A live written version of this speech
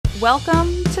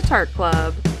Welcome to Tart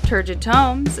Club. Turgid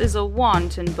Tomes is a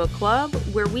wanton book club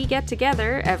where we get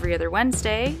together every other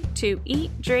Wednesday to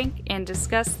eat, drink, and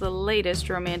discuss the latest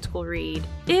romantical read.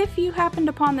 If you happened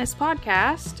upon this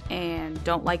podcast and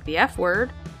don't like the F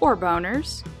word or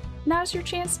boners, now's your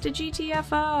chance to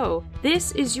GTFO.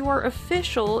 This is your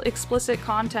official explicit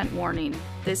content warning.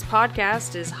 This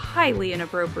podcast is highly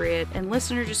inappropriate and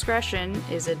listener discretion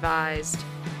is advised.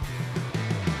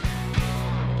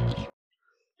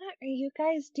 What are you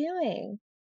guys doing?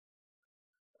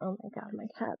 Oh my god, my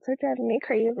cats are driving me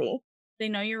crazy. They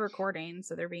know you're recording,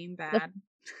 so they're being bad.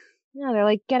 Yeah, they're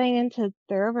like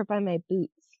they're over by my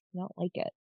boots. I don't like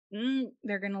it.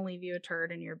 They're gonna leave you a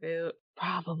turd in your boot.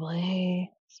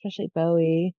 Probably. Especially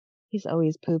Bowie. He's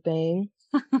always pooping.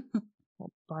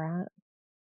 Little brat.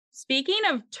 Speaking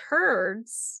of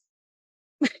turds,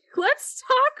 let's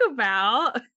talk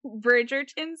about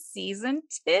Bridgerton Season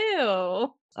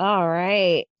 2. All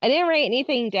right. I didn't write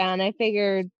anything down. I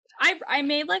figured... I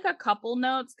made like a couple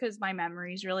notes because my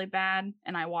memory's really bad,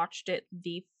 and I watched it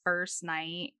the first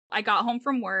night. I got home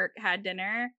from work, had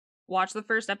dinner, watched the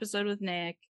first episode with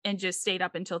Nick, and just stayed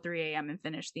up until 3 a.m. and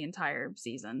finished the entire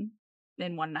season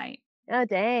in one night. Oh,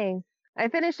 dang. I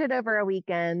finished it over a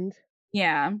weekend.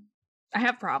 Yeah, I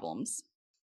have problems.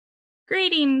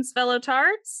 Greetings, fellow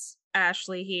tarts.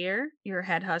 Ashley here, your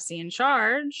head hussy in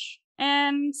charge.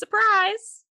 And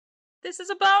surprise, this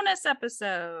is a bonus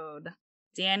episode.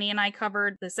 Danny and I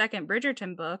covered the second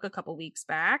Bridgerton book a couple weeks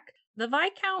back, The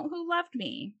Viscount Who Loved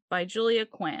Me by Julia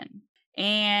Quinn.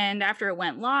 And after it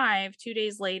went live, 2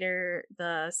 days later,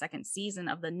 the second season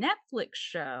of the Netflix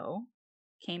show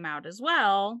came out as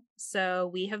well. So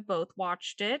we have both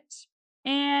watched it.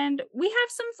 And we have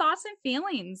some thoughts and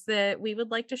feelings that we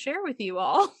would like to share with you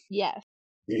all. Yes.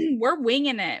 We're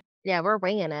winging it. Yeah, we're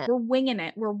winging it. We're winging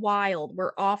it. We're wild.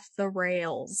 We're off the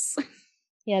rails.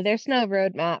 Yeah, there's no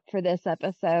roadmap for this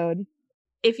episode.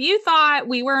 If you thought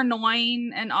we were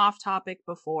annoying and off topic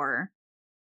before,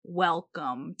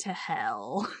 welcome to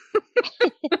hell.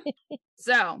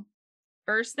 So,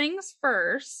 first things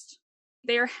first,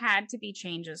 there had to be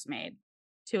changes made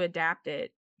to adapt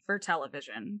it for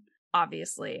television,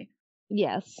 obviously.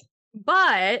 Yes.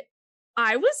 But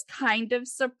I was kind of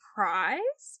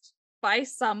surprised by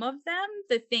some of them,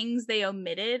 the things they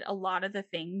omitted, a lot of the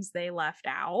things they left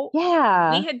out.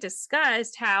 Yeah. We had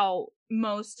discussed how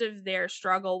most of their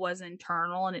struggle was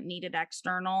internal and it needed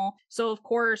external. So, of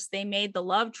course, they made the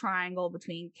love triangle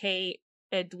between Kate,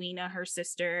 Edwina, her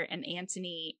sister, and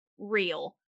Antony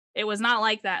real. It was not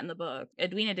like that in the book.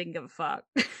 Edwina didn't give a fuck.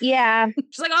 Yeah.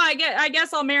 She's like, oh, I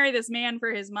guess I'll marry this man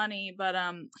for his money, but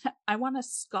I want a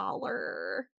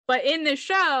scholar. But in the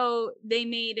show, they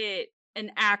made it an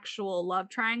actual love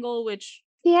triangle, which...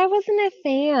 See, I wasn't a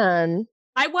fan.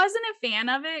 I wasn't a fan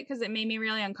of it because it made me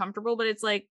really uncomfortable, but it's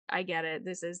like, I get it.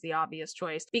 This is the obvious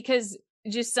choice because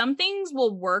just some things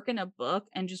will work in a book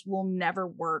and just will never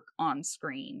work on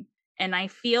screen. And I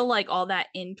feel like all that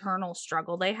internal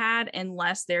struggle they had,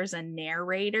 unless there's a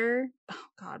narrator. Oh,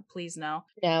 God, please no.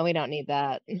 No, we don't need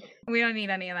that. We don't need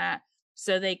any of that.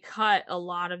 So they cut a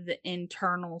lot of the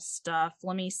internal stuff.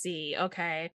 Let me see.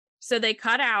 Okay. So they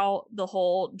cut out the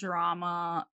whole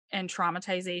drama and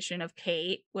traumatization of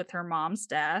Kate with her mom's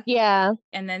death. Yeah.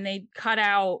 And then they cut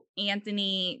out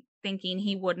Anthony thinking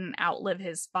he wouldn't outlive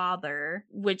his father,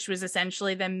 which was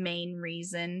essentially the main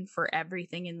reason for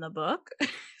everything in the book.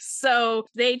 So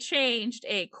they changed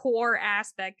a core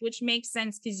aspect, which makes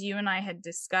sense because you and I had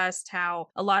discussed how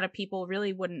a lot of people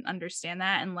really wouldn't understand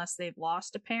that unless they've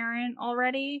lost a parent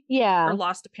already. Yeah. Or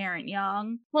lost a parent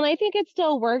young. Well, I think it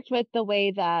still worked with the way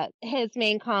that his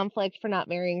main conflict for not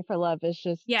marrying for love is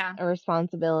just a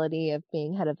responsibility of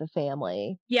being head of the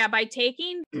family. Yeah, by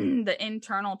taking the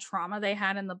internal trauma they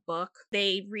had in the book,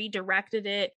 they redirected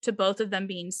it to both of them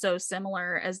being so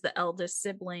similar as the eldest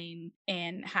sibling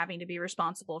and having to be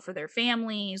responsible for their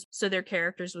families so their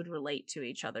characters would relate to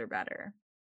each other better.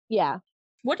 Yeah.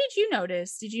 What did you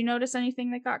notice? Did you notice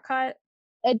anything that got cut?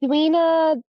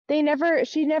 Edwina,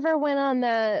 she never went on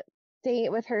the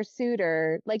date with her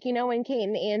suitor. Like, you know, when Kate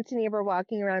and Antony were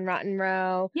walking around Rotten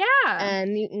Row. Yeah.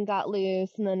 And Newton got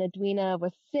loose, and then Edwina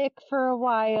was sick for a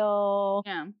while.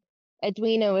 Yeah.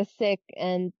 Edwina was sick,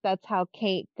 and that's how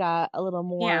Kate got a little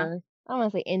more, I don't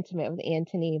want to say intimate with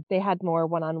Antony. They had more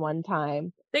one-on-one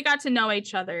time. They got to know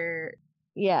each other.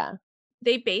 Yeah.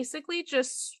 They basically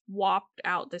just swapped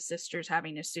out the sisters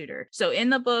having a suitor. So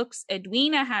in the books,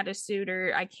 Edwina had a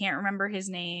suitor. I can't remember his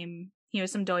name. He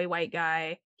was some doughy white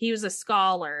guy. He was a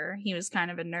scholar. He was kind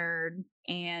of a nerd.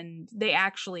 And they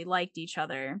actually liked each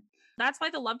other. That's why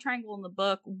the love triangle in the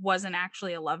book wasn't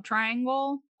actually a love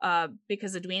triangle,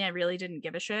 because Edwina really didn't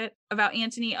give a shit about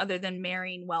Antony other than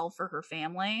marrying well for her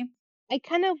family. I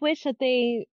kind of wish that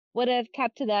they would have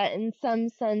kept to that in some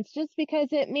sense, just because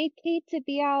it made Kate to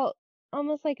be out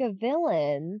almost like a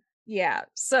villain. Yeah.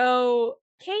 So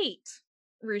Kate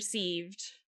received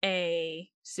a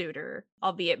suitor,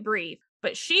 albeit brief,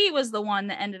 but she was the one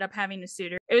that ended up having a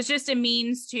suitor. It was just a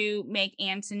means to make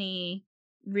Antony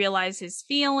realize his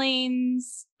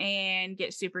feelings and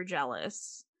get super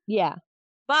jealous. Yeah.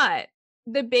 But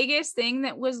the biggest thing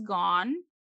that was gone,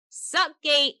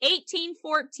 Suckgate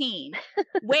 1814.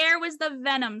 Where was the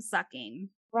venom sucking?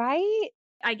 Right?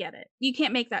 I get it. You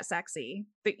can't make that sexy.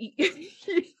 But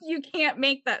you can't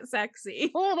make that sexy.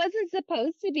 Well, it wasn't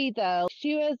supposed to be, though.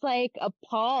 She was like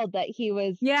appalled that he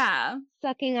was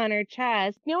sucking on her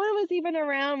chest. No one was even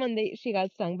around when she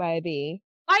got stung by a bee.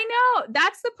 I know.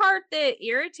 That's the part that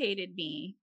irritated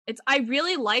me. I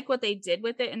really like what they did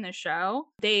with it in the show.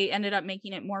 They ended up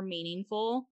making it more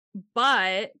meaningful,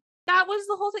 but that was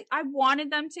the whole thing. I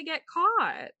wanted them to get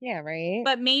caught. Yeah, right.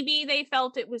 But maybe they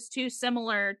felt it was too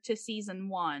similar to season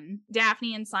 1.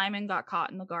 Daphne and Simon got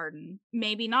caught in the garden.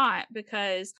 Maybe not,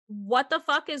 because what the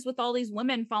fuck is with all these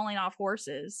women falling off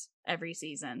horses every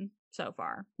season so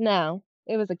far? No,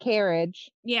 it was a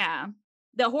carriage. Yeah.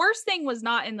 The horse thing was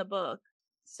not in the book.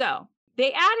 So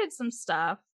they added some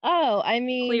stuff. Oh, I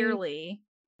mean, clearly.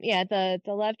 Yeah, the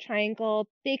love triangle,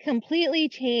 they completely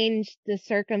changed the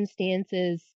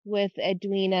circumstances with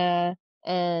Edwina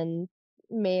and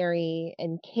Mary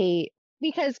and Kate,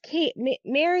 because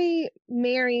Mary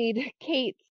married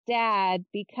Kate's dad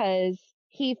because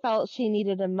he felt she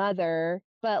needed a mother,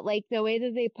 but like the way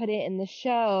that they put it in the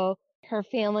show, her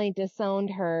family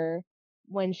disowned her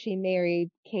when she married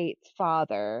Kate's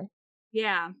father.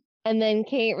 Yeah. And then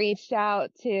Kate reached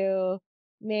out to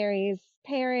Mary's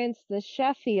parents, the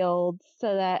Sheffields,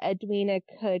 so that Edwina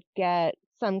could get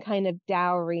some kind of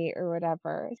dowry or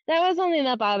whatever. That was only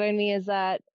that bothered me, is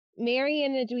that Mary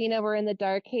and Edwina were in the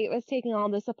dark. Kate was taking all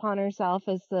this upon herself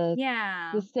as the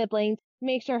sibling to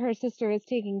make sure her sister was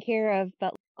taken care of.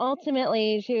 But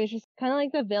ultimately, she was just kind of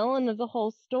like the villain of the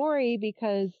whole story,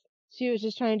 because she was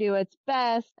just trying to do what's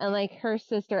best. And like her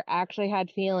sister actually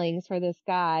had feelings for this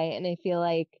guy. And I feel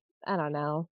like, I don't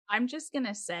know. I'm just going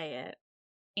to say it.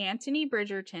 Anthony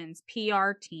Bridgerton's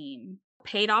PR team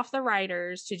paid off the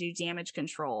writers to do damage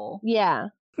control. Yeah.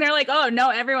 They're like, oh no,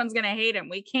 everyone's going to hate him.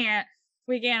 We can't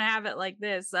have it like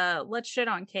this. Let's shit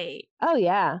on Kate. Oh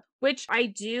yeah. Which I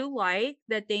do like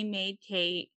that they made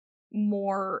Kate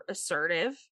more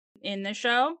assertive in the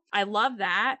show. I love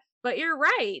that. But you're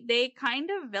right. They kind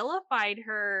of vilified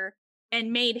her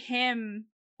and made him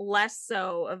less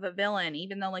so of a villain,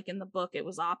 even though like in the book it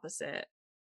was opposite.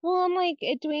 Well, I'm like,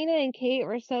 Edwina and Kate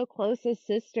were so close as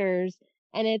sisters,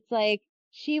 and it's like,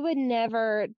 she would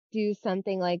never do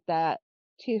something like that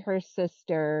to her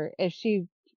sister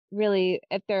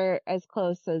if they're as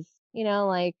close as,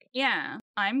 like. Yeah,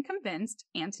 I'm convinced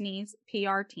Antony's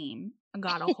PR team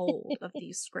got a hold of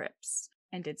these scripts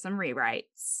and did some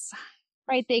rewrites.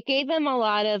 Right, they gave him a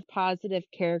lot of positive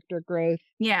character growth.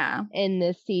 Yeah. In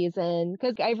this season,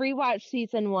 because I rewatched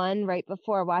season 1 right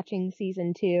before watching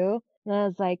season 2. And I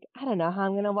was like, I don't know how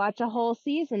I'm going to watch a whole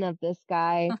season of this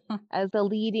guy as the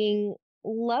leading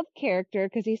love character,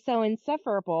 because he's so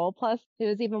insufferable. Plus, it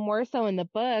was even more so in the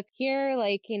book. Here,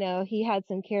 like, he had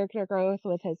some character growth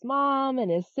with his mom and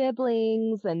his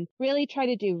siblings and really try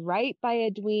to do right by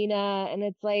Edwina. And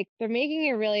it's like, they're making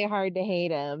it really hard to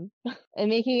hate him and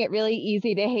making it really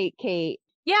easy to hate Kate.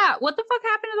 Yeah, what the fuck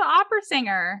happened to the opera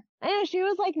singer? I know, she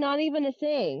was like not even a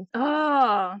thing.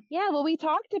 Oh. Yeah, well, we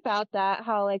talked about that,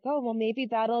 how like, oh, well, maybe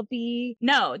that'll be...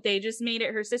 No, they just made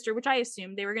it her sister, which I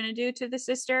assumed they were going to do to the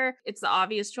sister. It's the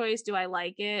obvious choice. Do I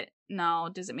like it? No.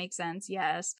 Does it make sense?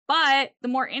 Yes. But the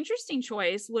more interesting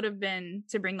choice would have been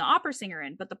to bring the opera singer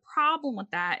in. But the problem with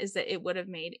that is that it would have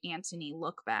made Antony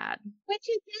look bad. Which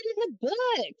it did in the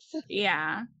books.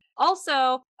 Yeah.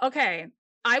 Also, okay,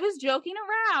 I was joking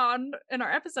around in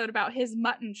our episode about his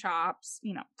mutton chops.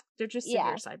 They're just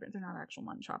severe sideburns. They're not actual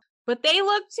mutton chops. But they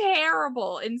look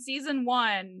terrible in season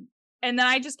 1. And then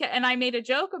I made a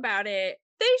joke about it.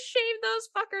 They shaved those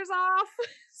fuckers off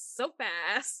so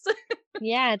fast.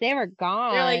 Yeah, they were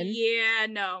gone. They're like, yeah,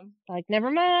 no. Like, never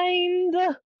mind.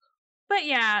 But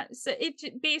yeah, so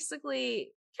it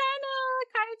basically kind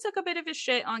of took a bit of a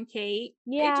shit on Kate.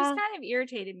 Yeah. It just kind of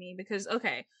irritated me because,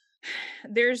 okay,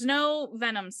 there's no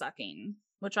venom sucking,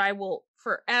 which I will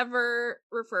forever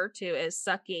refer to as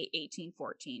Suckgate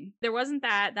 1814. There wasn't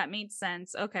that. That made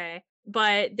sense. Okay.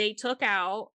 But they took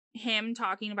out him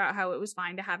talking about how it was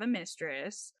fine to have a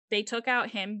mistress. They took out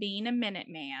him being a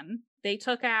Minuteman. They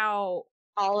took out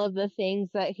all of the things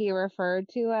that he referred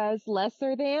to as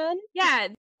lesser than. Yeah.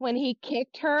 When he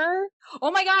kicked her.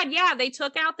 Oh my God, yeah. They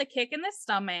took out the kick in the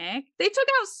stomach. They took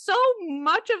out so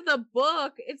much of the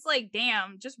book. It's like,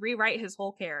 damn, just rewrite his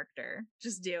whole character.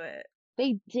 Just do it.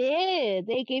 They did.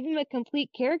 They gave him a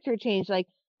complete character change. Like,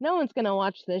 no one's going to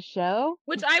watch this show.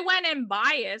 Which I went in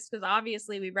biased because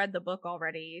obviously we read the book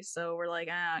already. So we're like,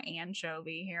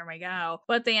 anchovy, here we go.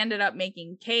 But they ended up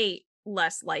making Kate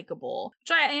less likable,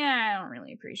 which I don't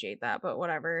really appreciate that, but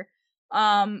whatever.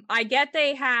 I get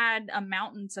they had a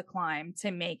mountain to climb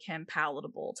to make him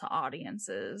palatable to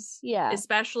audiences. Yeah.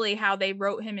 Especially how they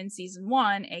wrote him in season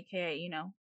 1, aka,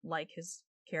 like his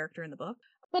character in the book.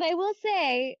 But I will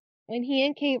say, when he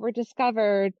and Kate were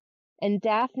discovered and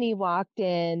Daphne walked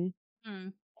in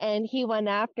and he went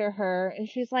after her and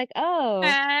she's like,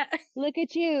 oh, look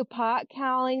at you, pot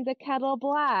calling the kettle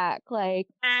black. Like,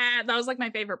 that was like my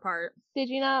favorite part. Did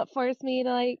you not force me to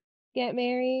like get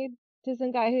married to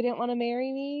some guy who didn't want to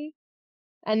marry me?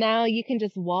 And now you can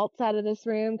just waltz out of this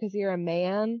room because you're a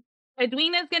man?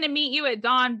 Edwina's gonna meet you at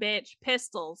dawn, bitch.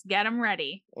 Pistols, get them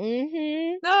ready.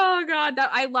 Mm-hmm. Oh God,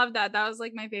 I love that. That was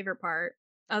like my favorite part.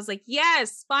 I was like,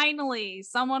 yes, finally,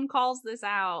 someone calls this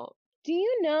out. Do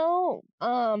you know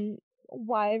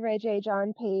why Regé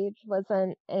John Page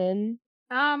wasn't in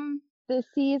this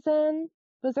season?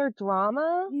 Was there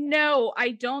drama? No, I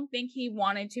don't think he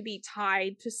wanted to be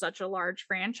tied to such a large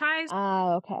franchise.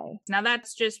 Oh, okay. Now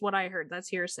that's just what I heard. That's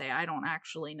hearsay. I don't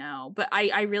actually know. But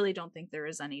I really don't think there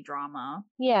is any drama.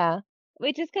 Yeah.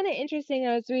 Which is kind of interesting.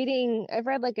 I've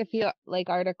read like a few like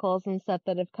articles and stuff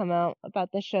that have come out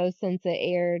about the show since it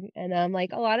aired. And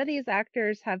like a lot of these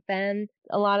actors have been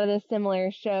a lot of the similar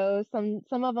shows. Some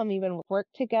of them even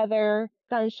worked together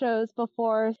on shows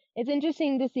before. It's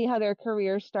interesting to see how their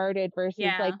career started versus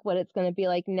like what it's going to be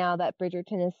like now that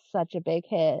Bridgerton is such a big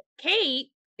hit. Kate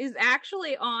is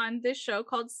actually on this show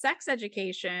called Sex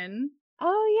Education.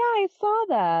 Oh yeah, I saw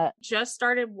that. Just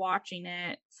started watching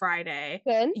it Friday.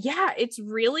 Good? Yeah, it's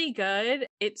really good.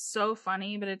 It's so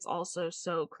funny, but it's also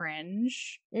so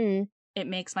cringe. It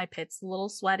makes my pits a little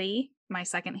sweaty. My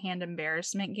secondhand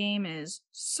embarrassment game is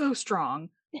so strong.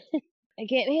 I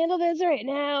can't handle this right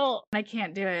now. I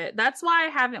can't do it. That's why I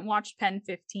haven't watched Pen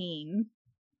 15.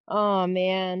 Oh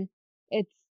man.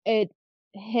 It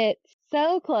hit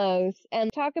so close.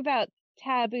 And talk about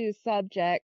taboo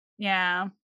subject. Yeah.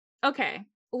 Okay.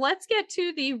 Let's get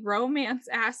to the romance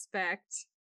aspect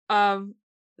of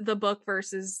the book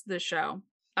versus the show.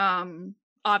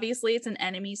 Obviously it's an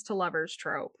enemies to lovers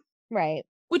trope. Right.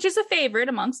 Which is a favorite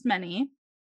amongst many.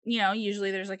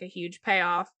 Usually there's like a huge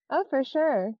payoff. Oh, for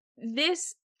sure.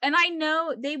 And I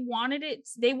know they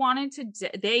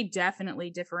definitely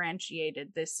differentiated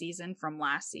this season from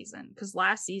last season, because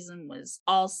last season was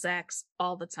all sex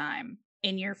all the time,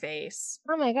 in your face.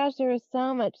 Oh my gosh, there was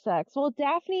so much sex. Well,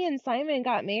 Daphne and Simon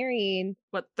got married.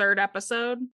 What, third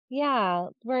episode? Yeah,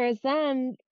 whereas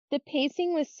then the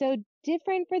pacing was so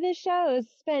different for the show. It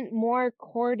spent more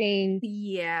courting.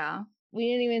 Yeah. We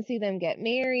didn't even see them get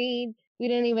married. We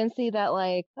didn't even see that,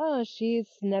 like, oh, she's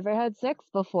never had sex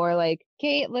before. Like,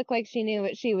 Kate looked like she knew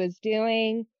what she was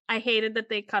doing. I hated that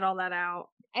they cut all that out.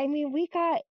 I mean, we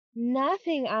got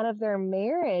nothing out of their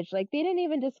marriage. Like, they didn't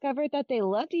even discover that they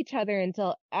loved each other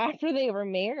until after they were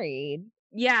married.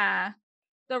 Yeah.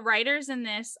 The writers in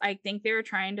this, I think they were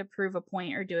trying to prove a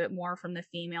point or do it more from the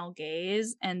female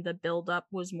gaze, and the buildup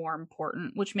was more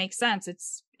important, which makes sense.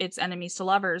 It's enemies to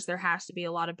lovers. There has to be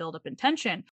a lot of buildup and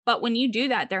tension. But when you do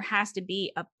that, there has to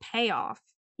be a payoff.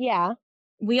 Yeah.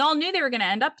 We all knew they were going to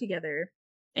end up together,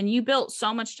 and you built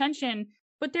so much tension,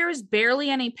 but there was barely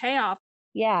any payoff.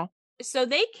 Yeah. So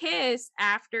they kiss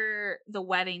after the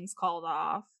wedding's called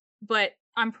off, but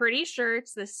I'm pretty sure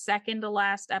it's the second to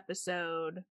last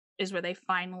episode is where they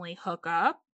finally hook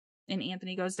up, and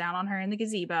Anthony goes down on her in the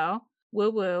gazebo. Woo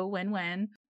woo, win win.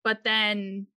 But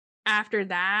then after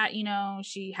that,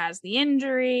 she has the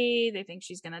injury. They think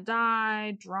she's gonna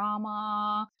die.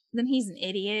 Drama. Then he's an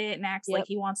idiot and acts like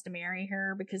he wants to marry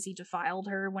her because he defiled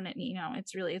her when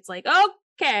it's like,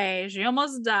 okay, she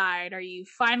almost died. Are you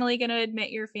finally gonna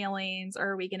admit your feelings, or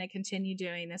are we gonna continue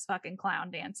doing this fucking clown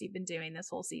dance you've been doing this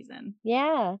whole season?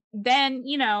 Yeah. Then,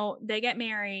 they get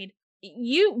married.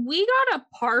 We got a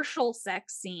partial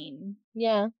sex scene.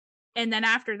 Yeah. And then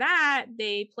after that,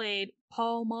 they played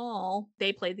Pall Mall.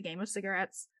 They played the game of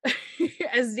cigarettes,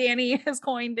 as Danny has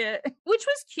coined it, which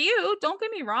was cute. Don't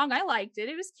get me wrong. I liked it.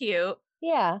 It was cute.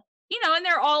 Yeah. And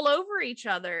they're all over each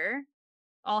other,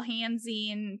 all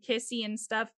handsy and kissy and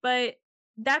stuff, but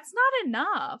that's not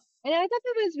enough. And I thought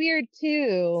that was weird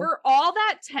too. For all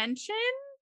that tension,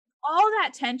 all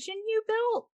that tension you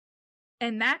built,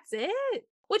 and that's it?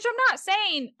 Which I'm not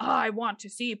saying, oh, I want to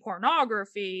see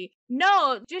pornography.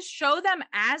 No, just show them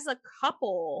as a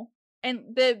couple.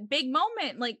 And the big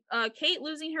moment, like Kate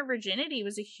losing her virginity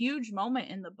was a huge moment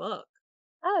in the book.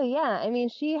 Oh, yeah. I mean,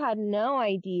 she had no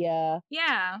idea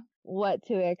Yeah. what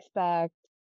to expect.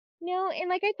 No, and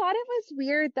like I thought it was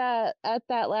weird that at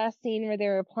that last scene where they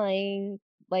were playing,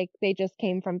 like they just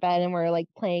came from bed and were like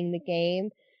playing the game,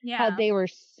 how Yeah. they were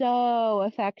so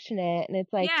affectionate. And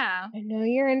it's like, Yeah. I know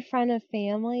you're in front of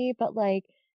family, but like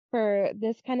for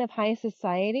this kind of high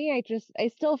society, I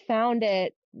still found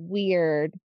it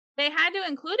weird. They had to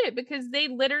include it because they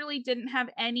literally didn't have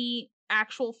any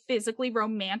actual physically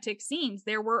romantic scenes.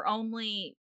 There were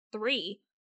only 3.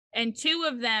 And 2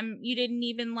 of them you didn't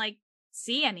even like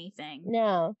see anything.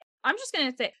 No. I'm just going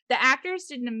to say the actors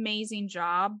did an amazing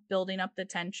job building up the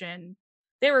tension.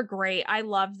 They were great. I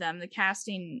loved them. The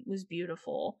casting was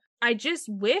beautiful. I just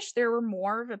wish there were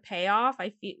more of a payoff.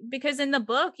 I feel because in the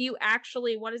book, you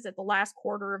actually, what is it, the last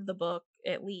quarter of the book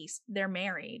at least, they're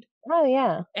married. Oh,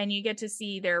 yeah. And you get to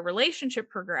see their relationship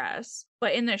progress.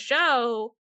 But in the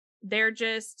show, they're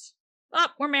just, oh,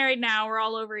 we're married now. We're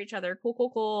all over each other. Cool,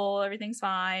 cool, cool. Everything's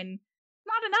fine.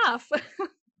 Not enough.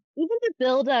 Even the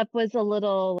buildup was a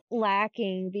little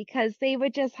lacking because they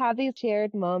would just have these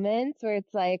shared moments where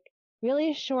it's like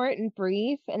really short and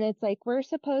brief. And it's like, we're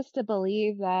supposed to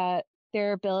believe that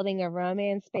they're building a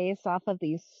romance based off of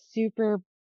these super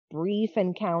brief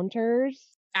encounters.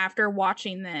 After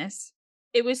watching this,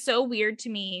 it was so weird to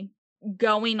me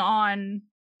going on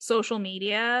social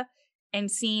media and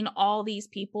seeing all these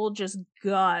people just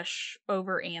gush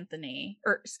over Antony,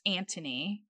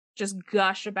 just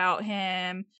gush about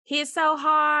him. He's so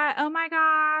hot. Oh my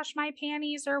gosh, my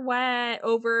panties are wet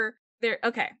over there.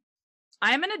 Okay,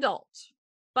 I'm an adult,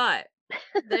 but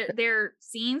there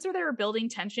scenes where they were building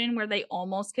tension where they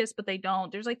almost kiss, but they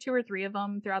don't. There's like 2 or 3 of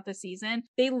them throughout the season.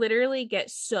 They literally get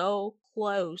so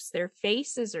close. Their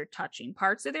faces are touching.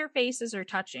 Parts of their faces are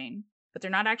touching, but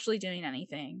they're not actually doing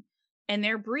anything. And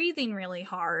they're breathing really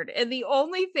hard. And the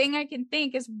only thing I can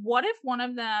think is, what if one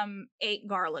of them ate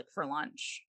garlic for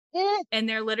lunch? And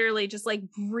they're literally just like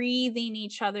breathing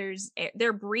each other's air.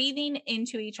 They're breathing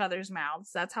into each other's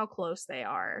mouths. That's how close they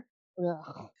are.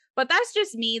 Ugh. But that's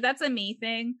just me. That's a me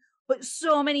thing. But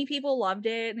so many people loved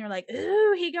it. And they're like,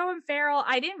 ooh, he going feral.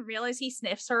 I didn't realize he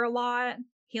sniffs her a lot.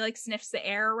 He like sniffs the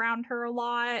air around her a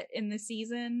lot in the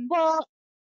season. Well,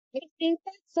 I think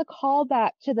that's a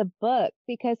callback to the book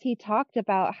because he talked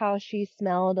about how she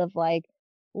smelled of like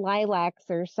lilacs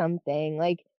or something.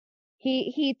 Like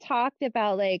he talked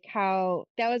about like how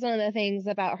that was one of the things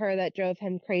about her that drove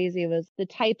him crazy was the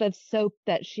type of soap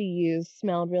that she used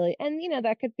smelled really, and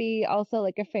that could be also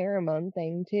like a pheromone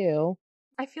thing too.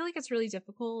 I feel like it's really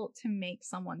difficult to make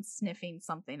someone sniffing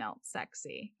something else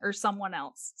sexy or someone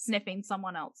else sniffing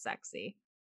someone else sexy.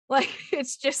 Like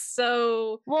it's just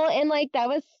so well, and like that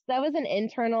was an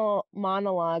internal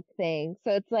monologue thing.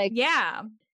 So it's like, yeah,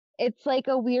 it's like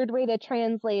a weird way to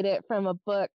translate it from a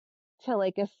book to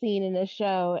like a scene in a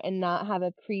show and not have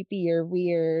it creepy or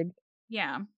weird.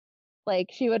 Yeah. Like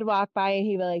she would walk by and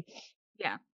he'd be like,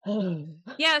 yeah.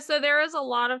 Yeah, so there is a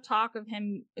lot of talk of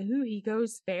him, ooh, he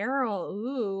goes feral,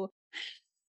 ooh.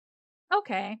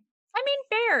 Okay. I mean,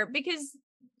 fair, because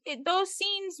those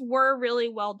scenes were really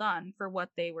well done for what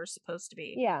they were supposed to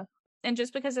be. Yeah. And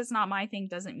just because it's not my thing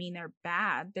doesn't mean they're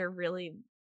bad. They're really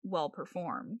well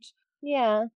performed.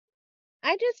 Yeah.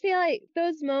 I just feel like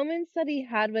those moments that he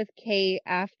had with Kate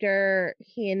after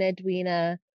he and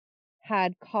Edwina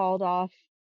had called off,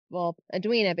 well,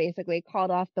 Edwina basically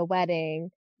called off the wedding.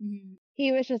 Mm-hmm.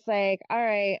 He was just like, all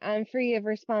right, I'm free of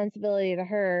responsibility to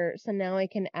her, so now I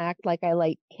can act like I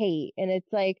like Kate. And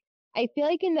it's like, I feel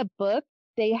like in the book,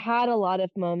 they had a lot of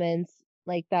moments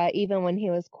like that, even when he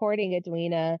was courting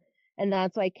Edwina. And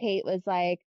that's why Kate was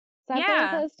like, stop getting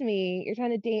close to me. You're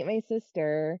trying to date my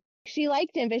sister. She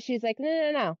liked him, but she's like,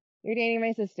 no. You're dating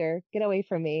my sister. Get away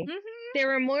from me. Mm-hmm. There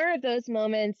were more of those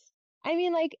moments. I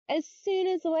mean, like, as soon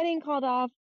as the wedding called off,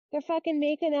 they're fucking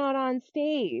making out on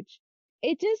stage.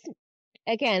 It just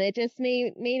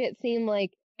made it seem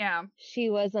like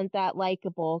she wasn't that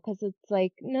likable because it's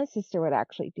like no sister would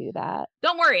actually do that.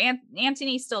 Don't worry,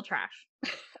 Antony's still trash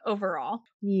overall.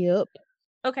 Yep.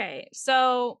 Okay,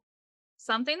 so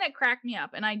something that cracked me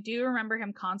up, and I do remember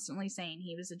him constantly saying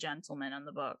he was a gentleman in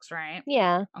the books, right?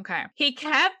 Yeah. Okay. He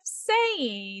kept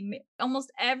saying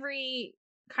almost every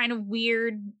kind of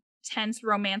weird, tense,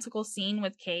 romantical scene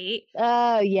with Kate.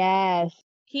 Oh, yes.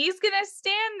 He's going to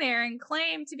stand there and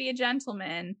claim to be a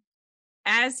gentleman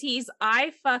as he's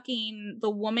eye fucking the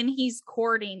woman he's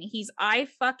courting, he's eye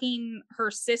fucking her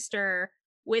sister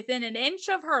within an inch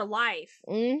of her life.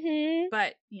 Mm-hmm.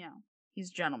 But, you know, he's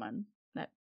a gentleman.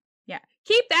 Yeah.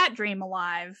 Keep that dream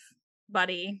alive,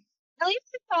 buddy. At least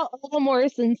it felt a little more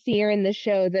sincere in the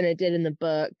show than it did in the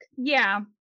book. Yeah.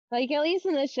 Like, at least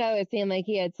in the show, it seemed like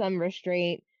he had some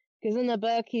restraint. Because in the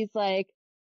book, he's like,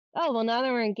 oh, well, now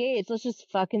that we're engaged, let's just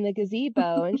fuck in the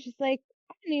gazebo. And she's like,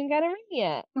 I haven't even got a ring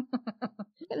yet.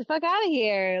 Get the fuck out of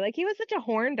here. Like, he was such a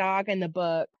horn dog in the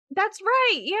book. That's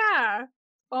right. Yeah.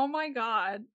 Oh my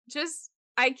God.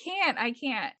 I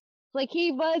can't. Like,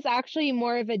 he was actually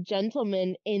more of a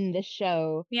gentleman in the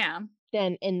show. Yeah.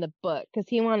 Than in the book. Because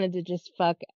he wanted to just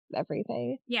fuck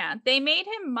everything. Yeah. They made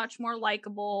him much more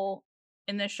likable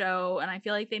in the show. And I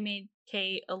feel like they made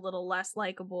Kate a little less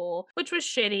likable, which was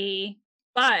shitty.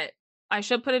 But I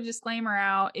should put a disclaimer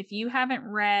out. If you haven't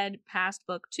read past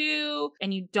book 2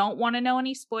 and you don't want to know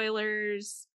any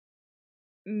spoilers,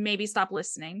 maybe stop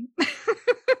listening.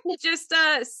 Just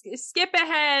skip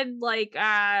ahead like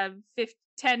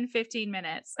 10-15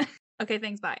 minutes. Okay,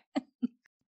 thanks, bye.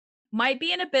 Might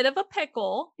be in a bit of a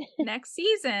pickle next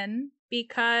season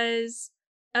because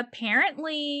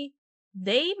apparently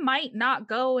they might not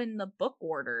go in the book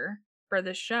order for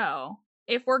the show.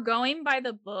 If we're going by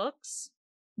the books,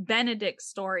 Benedict's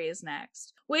story is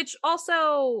next, which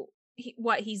also,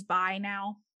 he's bi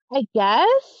now?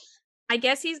 I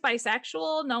guess he's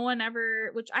bisexual. No one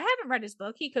ever, which I haven't read his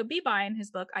book. He could be bi in his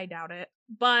book. I doubt it.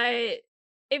 But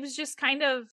it was just kind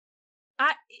of,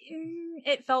 I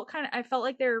felt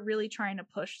like they were really trying to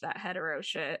push that hetero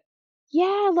shit.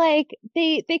 Yeah, like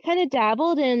they kind of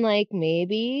dabbled in like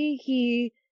maybe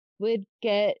he would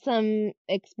get some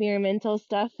experimental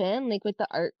stuff in, like with the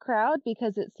art crowd,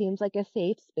 because it seems like a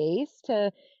safe space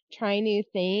to try new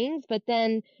things. But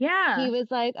then he was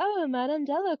like, oh, Madame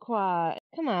Delacroix.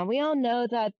 Come on, we all know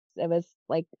that it was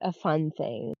like a fun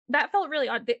thing. That felt really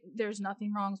odd. There's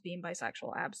nothing wrong with being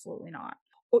bisexual. Absolutely not.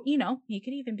 Or, you know, he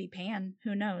could even be pan.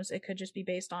 Who knows? It could just be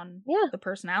based on the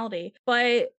personality.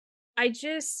 But it's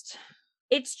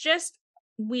just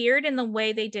weird in the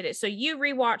way they did it. So you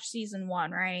rewatched season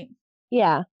 1, right?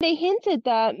 Yeah. They hinted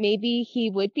that maybe he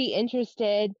would be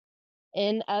interested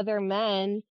in other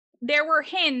men. There were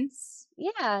hints.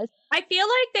 Yeah. I feel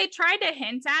like they tried to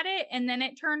hint at it and then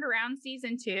it turned around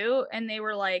season 2 and they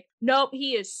were like, nope,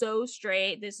 he is so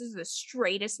straight. This is the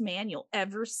straightest man you'll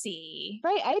ever see.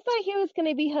 Right. I thought he was going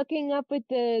to be hooking up with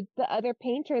the other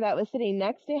painter that was sitting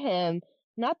next to him,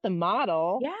 not the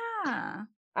model. Yeah.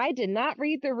 I did not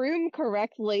read the room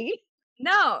correctly.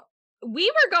 No, we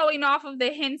were going off of the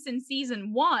hints in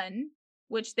season 1,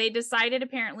 which they decided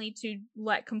apparently to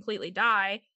let completely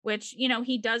die, which, you know,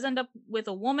 he does end up with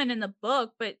a woman in the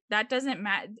book, but that doesn't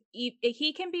matter.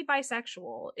 He can be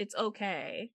bisexual. It's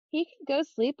okay. He can go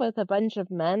sleep with a bunch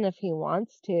of men if he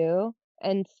wants to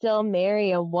and still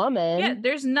marry a woman. Yeah,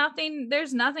 there's nothing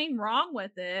wrong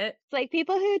with it. It's like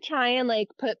people who try and like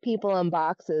put people in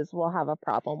boxes will have a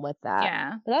problem with that.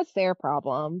 Yeah. But that's their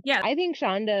problem. Yeah. I think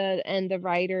Shonda and the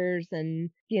writers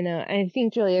and, you know, I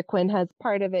think Julia Quinn has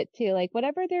part of it too. Like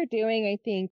whatever they're doing, I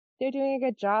think they're doing a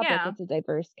good job. Yeah. Like it's a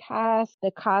diverse cast. The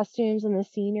costumes and the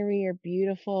scenery are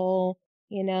beautiful.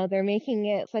 You know, they're making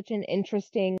it such an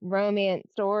interesting romance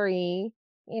story.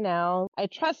 You know, I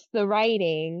trust the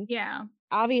writing. Yeah.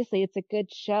 Obviously, it's a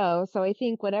good show. So I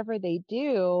think whatever they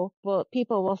do,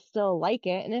 people will still like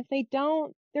it. And if they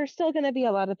don't, there's still going to be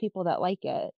a lot of people that like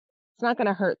it. It's not going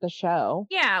to hurt the show.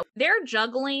 Yeah. They're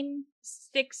juggling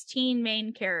 16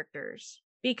 main characters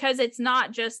because it's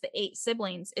not just the 8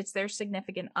 siblings. It's their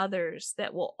significant others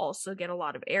that will also get a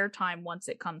lot of airtime once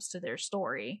it comes to their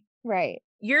story. Right.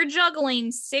 You're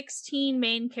juggling 16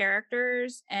 main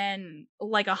characters and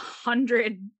like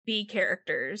 100 B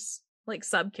characters, like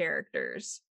sub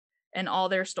characters, and all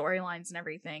their storylines and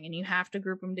everything. And you have to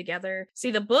group them together. See,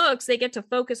 the books, they get to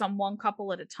focus on one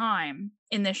couple at a time.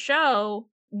 In the show,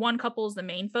 one couple is the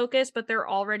main focus, but they're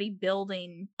already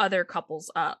building other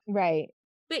couples up. Right.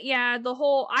 But yeah, I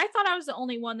thought I was the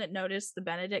only one that noticed the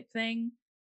Benedict thing.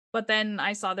 But then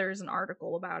I saw there was an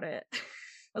article about it.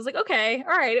 I was like, okay,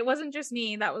 all right. It wasn't just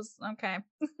me. That was okay.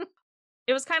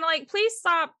 It was kind of like, please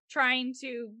stop trying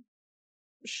to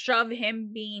shove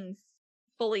him being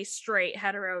fully straight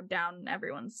hetero down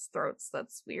everyone's throats.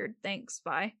 That's weird. Thanks.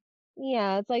 Bye.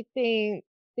 Yeah. It's like they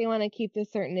want to keep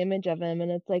this certain image of him.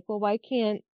 And it's like, well, why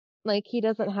can't, like, he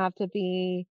doesn't have to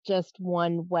be just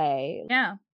one way.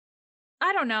 Yeah.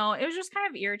 I don't know. It was just kind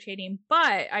of irritating.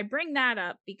 But I bring that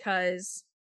up because,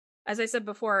 as I said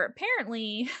before,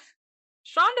 apparently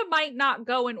Shonda might not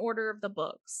go in order of the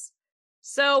books.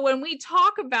 So when we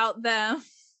talk about them,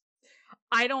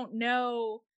 I don't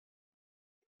know.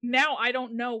 Now I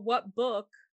don't know what book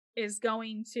is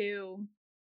going to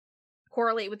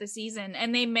correlate with the season,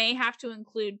 and they may have to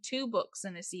include 2 books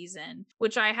in a season,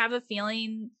 which I have a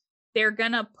feeling they're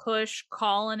gonna push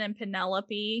Colin and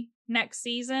Penelope next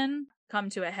season come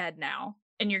to a head now,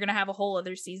 and you're gonna have a whole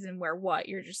other season where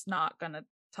you're just not gonna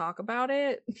talk about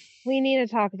it. We need to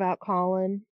talk about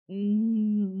Colin.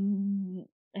 Mm.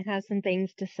 I have some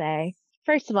things to say.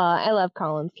 First of all, I love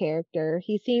Colin's character.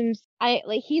 He seems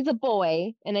he's a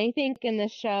boy, and I think in the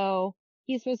show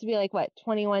he's supposed to be like what,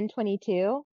 21,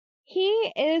 22.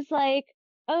 He is like,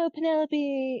 "Oh,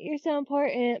 Penelope, you're so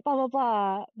important, blah blah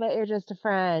blah, but you're just a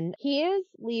friend." He is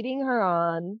leading her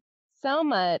on so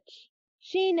much.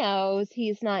 She knows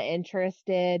he's not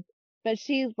interested, but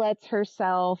she lets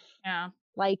herself Yeah.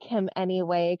 like him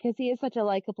anyway because he is such a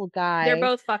likable guy. They're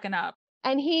both fucking up.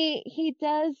 And he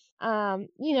does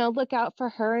look out for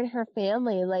her and her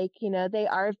family. Like, they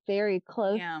are very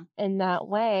close in that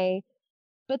way.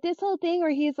 But this whole thing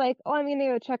where he's like, "Oh, I'm gonna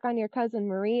go check on your cousin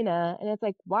Marina," and it's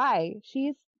like, why?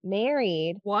 She's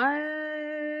married.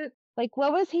 What? Like,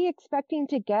 what was he expecting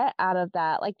to get out of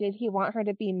that? Like, did he want her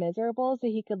to be miserable so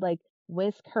he could like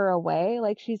whisk her away?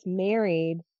 Like, she's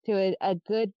married to a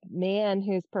good man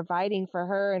who's providing for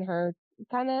her and her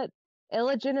kind of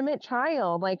illegitimate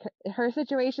child. Like, her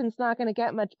situation's not going to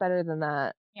get much better than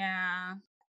that. Yeah.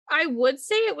 I would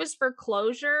say it was for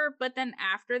closure, but then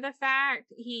after the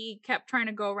fact, he kept trying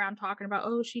to go around talking about,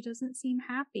 "Oh, she doesn't seem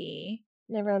happy."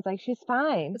 And everyone's like, "She's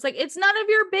fine." It's like, it's none of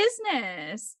your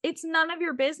business. It's none of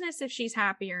your business if she's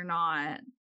happy or not.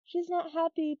 "She's not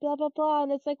happy, blah, blah, blah."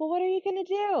 And it's like, well, what are you going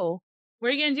to do? What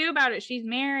are you going to do about it? She's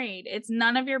married. It's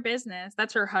none of your business.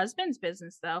 That's her husband's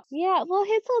business, though. Yeah, well,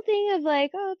 his whole thing of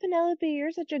like, "Oh, Penelope,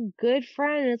 you're such a good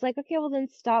friend." And it's like, okay, well, then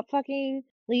stop fucking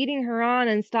leading her on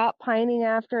and stop pining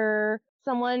after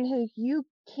someone who you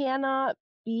cannot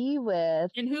be with.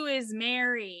 And who is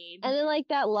married. And then like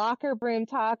that locker room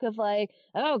talk of like,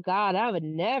 "Oh God, I would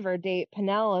never date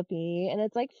Penelope." And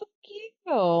it's like, fuck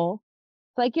you.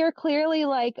 It's like, you're clearly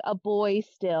like a boy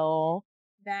still.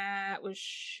 That was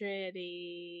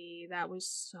shitty. That was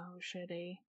so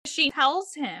shitty. She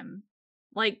tells him,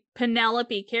 like,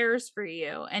 Penelope cares for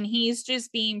you, and he's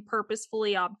just being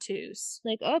purposefully obtuse.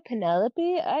 Like, "Oh,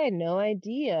 Penelope? I had no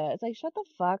idea." It's like, shut the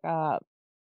fuck up.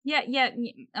 Yeah,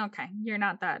 okay.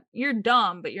 You're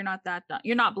dumb, but you're not that dumb.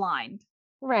 You're not blind.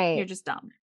 Right. You're just dumb.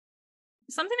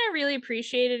 Something I really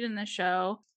appreciated in the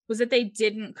show was that they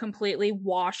didn't completely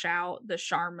wash out the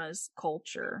Sharma's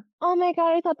culture. Oh my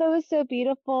God, I thought that was so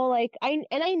beautiful. Like, I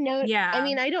know, Yeah. I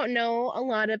mean, I don't know a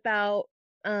lot about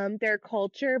their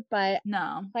culture, but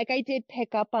no, like I did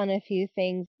pick up on a few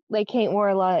things. Like Kate wore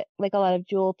a lot of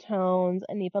jewel tones,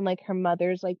 and even like her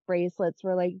mother's like bracelets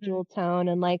were like jewel tone,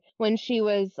 and like when she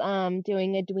was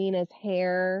doing Edwina's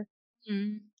hair,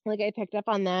 like I picked up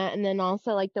on that. And then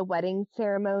also like the wedding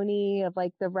ceremony of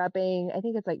like the rubbing, I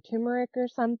think it's like turmeric or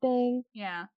something.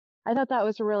 Yeah. I thought that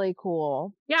was really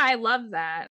cool. Yeah, I love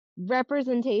that.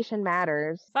 Representation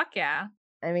matters. Fuck yeah.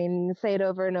 I mean, say it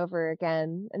over and over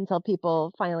again until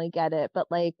people finally get it. But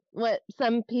like what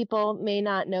some people may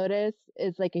not notice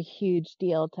is like a huge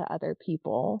deal to other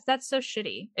people. That's so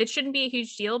shitty. It shouldn't be a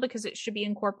huge deal because it should be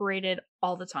incorporated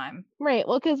all the time. Right.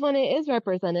 Well, because when it is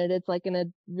represented, it's like in a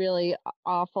really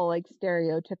awful, like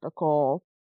stereotypical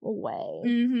way.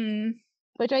 Mm-hmm.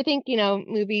 Which I think,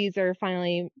 movies are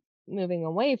finally moving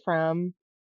away from.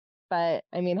 But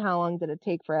I mean, how long did it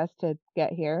take for us to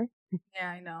get here? Yeah,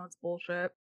 I know. It's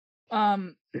bullshit.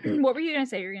 What were you going to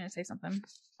say? You were going to say something.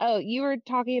 Oh, you were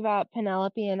talking about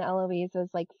Penelope and Eloise's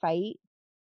like fight.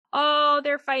 Oh,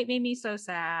 their fight made me so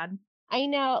sad. I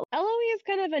know. Eloise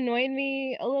kind of annoyed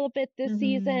me a little bit this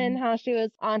season, how she was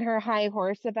on her high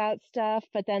horse about stuff,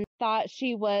 but then thought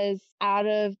she was out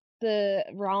of the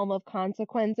realm of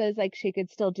consequences. Like she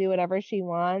could still do whatever she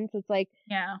wants. It's like,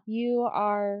 yeah, you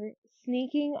are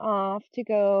sneaking off to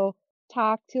go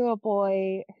talk to a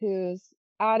boy who's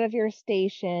out of your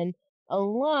station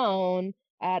alone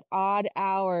at odd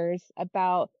hours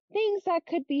about things that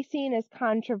could be seen as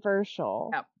controversial.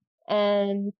 Yep.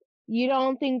 And you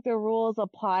don't think the rules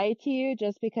apply to you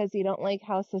just because you don't like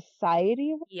how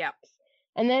society works. Yep.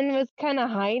 And then was kind of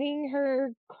hiding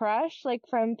her crush like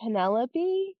from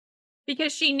Penelope.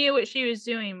 Because she knew what she was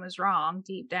doing was wrong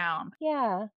deep down.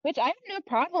 Yeah, which I have no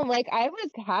problem. Like, I was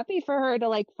happy for her to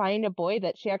like find a boy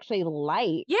that she actually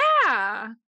liked. Yeah.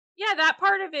 Yeah, that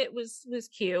part of it was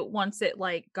cute once it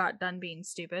like got done being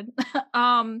stupid.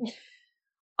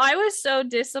 I was so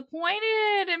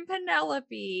disappointed in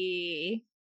Penelope.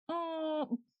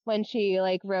 Oh. When she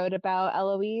like wrote about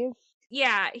Eloise.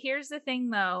 Yeah, here's the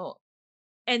thing though.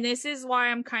 And this is why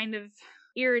I'm kind of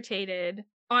irritated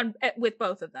with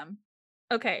both of them.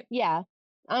 Okay. Yeah.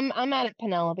 I'm mad at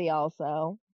Penelope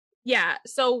also. Yeah.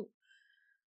 So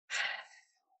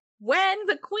when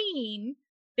the queen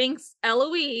thinks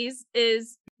Eloise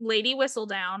is Lady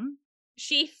Whistledown,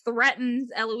 she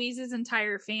threatens Eloise's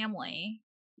entire family.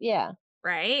 Yeah.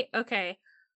 Right? Okay.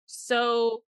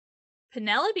 So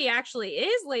Penelope actually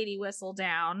is Lady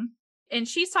Whistledown. And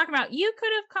she's talking about, you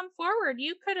could have come forward.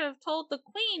 You could have told the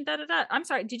queen, da da da. I'm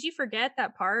sorry. Did you forget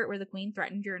that part where the queen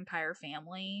threatened your entire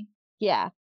family? Yeah.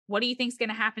 What do you think's going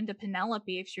to happen to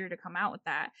Penelope if she were to come out with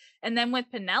that? And then with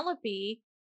Penelope,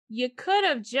 you could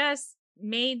have just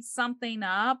made something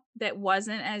up that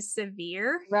wasn't as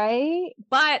severe. Right?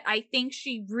 But I think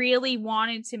she really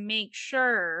wanted to make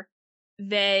sure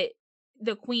that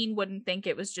the queen wouldn't think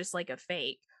it was just like a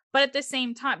fake. But at the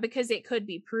same time, because it could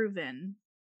be proven.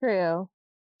 True.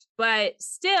 But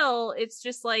still, it's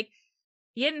just like,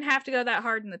 you didn't have to go that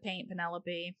hard in the paint,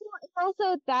 Penelope.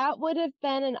 Also, that would have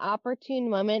been an opportune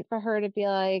moment for her to be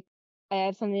like, I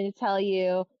have something to tell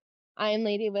you. I'm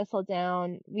Lady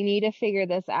Whistledown. We need to figure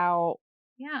this out.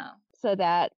 Yeah. So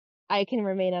that I can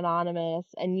remain anonymous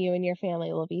and you and your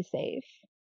family will be safe.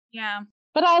 Yeah.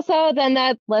 But also, then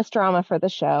that's less drama for the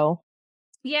show.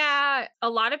 Yeah. A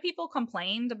lot of people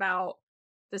complained about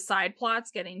the side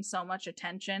plots getting so much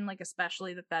attention, like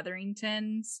especially the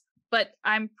Featheringtons. But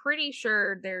I'm pretty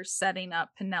sure they're setting up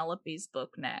Penelope's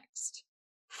book next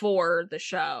for the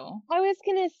show. I was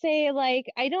going to say, like,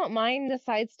 I don't mind the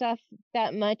side stuff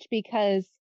that much because,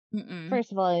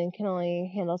 first of all, I can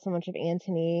only handle so much of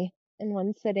Antony in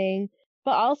one sitting.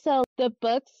 But also, the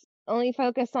books only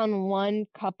focus on one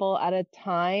couple at a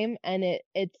time, and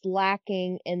it's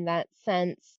lacking in that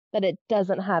sense that it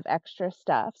doesn't have extra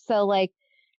stuff. So, like,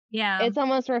 yeah, it's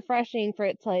almost refreshing for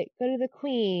it to, like, go to the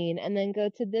queen and then go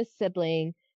to this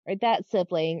sibling or that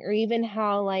sibling, or even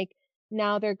how, like,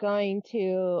 now they're going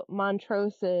to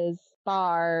Montrose's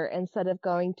bar instead of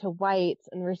going to White's,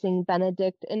 and we're seeing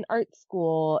Benedict in art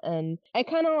school. And I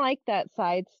kind of like that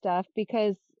side stuff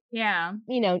because, yeah,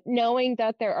 knowing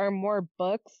that there are more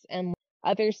books and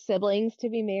other siblings to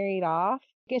be married off,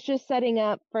 it's just setting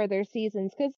up further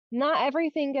seasons because not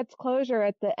everything gets closure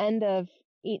at the end of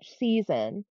each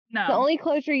season. no. The only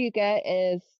closure you get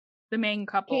is the main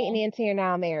couple. Kate and Nancy are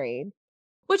now married.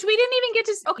 Which we didn't even get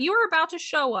to. Oh, you were about to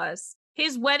show us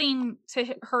his wedding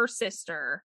to her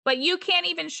sister, but you can't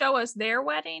even show us their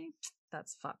wedding.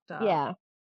 That's fucked up. Yeah.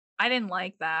 I didn't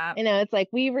like that. It's like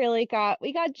we got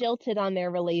jilted on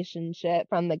their relationship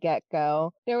from the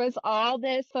get-go. There was all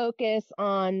this focus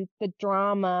on the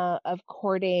drama of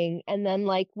courting, and then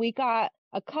like we got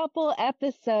a couple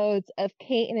episodes of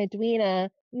Kate and Edwina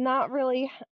not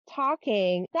really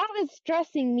talking. That was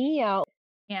stressing me out.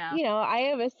 Yeah.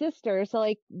 I have a sister, so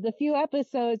like the few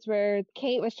episodes where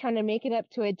Kate was trying to make it up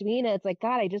to Edwina, it's like,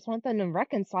 God, I just want them to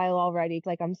reconcile already.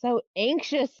 Like, I'm so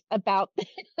anxious about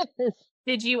this.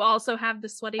 Did you also have the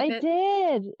sweaty pit? I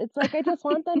did. It's like, I just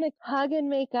want them to hug and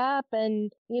make up.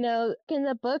 And, in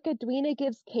the book, Edwina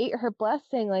gives Kate her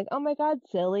blessing. Like, oh my God,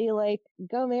 silly. Like,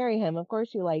 go marry him. Of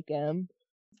course you like him.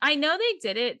 I know they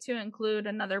did it to include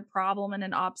another problem and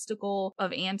an obstacle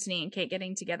of Antony and Kate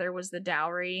getting together was the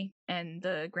dowry and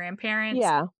the grandparents.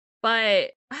 Yeah.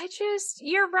 But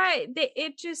you're right.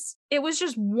 It was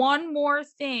just one more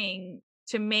thing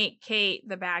to make Kate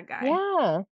the bad guy.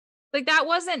 Yeah. Like, that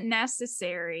wasn't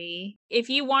necessary. If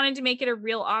you wanted to make it a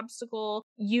real obstacle,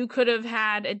 you could have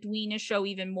had Edwina show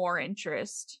even more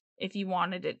interest. If you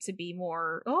wanted it to be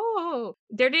more,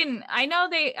 I know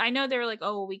they were like,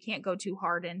 oh, we can't go too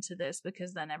hard into this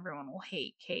because then everyone will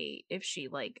hate Kate if she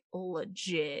like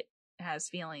legit has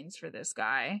feelings for this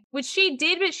guy, which she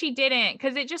did, but she didn't,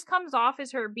 because it just comes off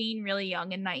as her being really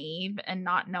young and naive and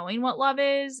not knowing what love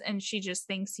is, and she just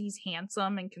thinks he's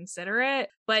handsome and considerate.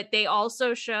 But they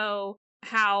also show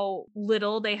how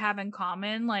little they have in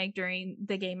common. Like during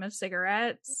the game of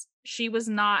cigarettes, she was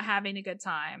not having a good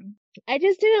time. I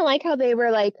just didn't like how they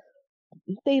were like,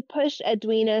 they pushed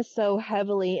Edwina so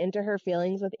heavily into her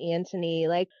feelings with Antony.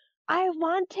 Like, I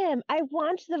want him. I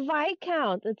want the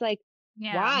Viscount. It's like,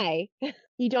 yeah. Why?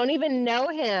 You don't even know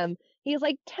him. He's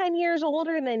like 10 years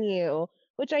older than you,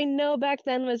 which I know back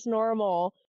then was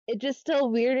normal. It just still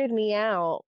weirded me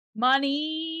out.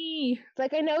 Money. It's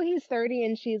like, I know he's 30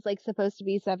 and she's like supposed to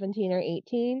be 17 or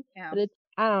 18, but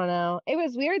I don't know. It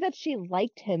was weird that she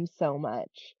liked him so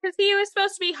much. Because he was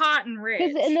supposed to be hot and rich.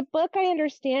 Because in the book, I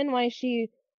understand why she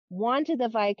wanted the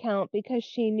Viscount, because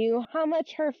she knew how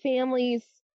much her family's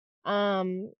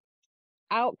outcome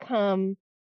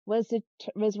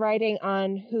was riding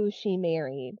on who she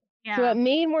married. Yeah. So it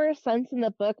made more sense in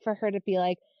the book for her to be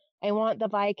like, I want the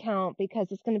Viscount because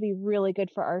it's going to be really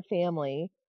good for our family.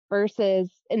 Versus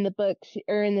in the book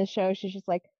or in the show, she's just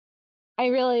like, I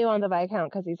really want the Viscount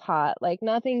because he's hot. Like,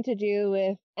 nothing to do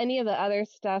with any of the other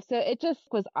stuff. So it just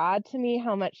was odd to me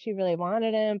how much she really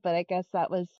wanted him. But I guess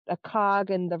that was a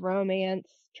cog in the romance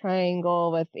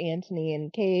triangle with Anthony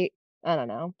and Kate. I don't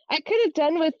know. I could have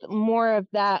done with more of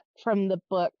that from the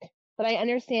book. But I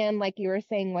understand, like you were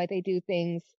saying, why they do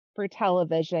things for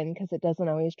television because it doesn't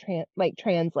always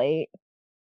translate.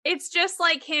 It's just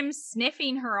like him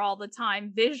sniffing her all the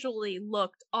time visually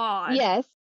looked odd. Yes.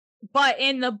 But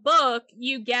in the book,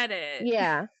 you get it.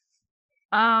 Yeah.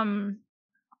 Ooh,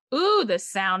 the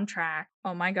soundtrack.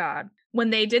 Oh my God.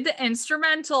 When they did the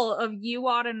instrumental of You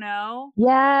Ought to Know.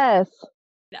 Yes.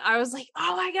 I was like,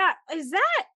 oh my God, is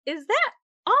that?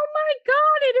 Oh my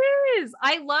God, it is.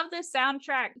 I love the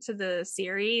soundtrack to the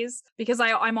series because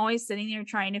I'm always sitting there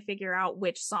trying to figure out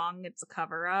which song it's a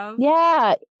cover of.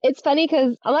 Yeah, it's funny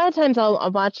because a lot of times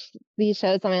I'll watch these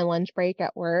shows on my lunch break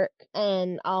at work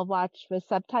and I'll watch with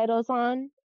subtitles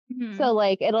on. Mm-hmm. So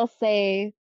like it'll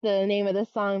say the name of the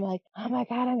song, I'm like, oh my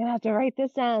God, I'm gonna have to write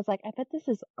this down. It's like, I bet this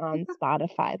is on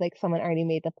Spotify. Like someone already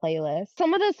made the playlist.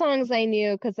 Some of the songs I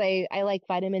knew because I like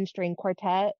Vitamin String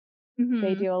Quartet. Mm-hmm.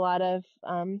 They do a lot of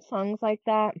songs like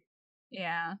that.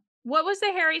 Yeah. What was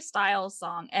the Harry Styles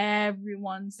song?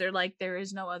 They're like, there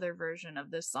is no other version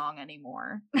of this song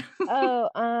anymore. Oh,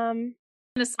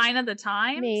 The Sign of the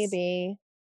Times? maybe.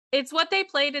 It's what they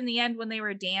played in the end when they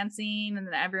were dancing and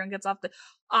then everyone gets off the...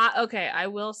 okay, I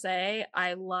will say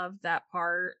I love that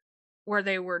part where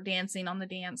they were dancing on the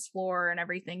dance floor and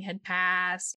everything had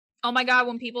passed. Oh my God,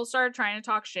 when people started trying to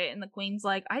talk shit and the Queen's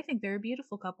like, I think they're a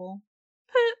beautiful couple.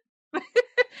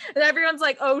 And everyone's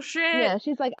like, oh shit. Yeah,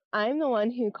 she's like, I'm the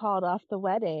one who called off the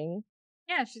wedding.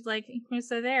 Yeah, she's like, who's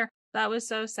so there? That was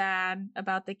so sad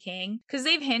about the king because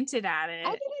they've hinted at it. I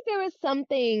think there was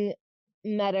something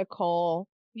medical.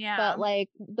 Yeah. But like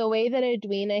the way that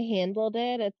Edwina handled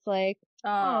it, it's like,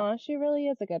 oh, she really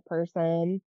is a good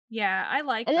person. Yeah, I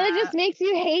like and that. And then it just makes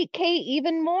you hate Kate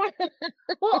even more.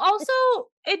 Well, also,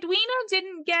 Edwina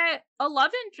didn't get a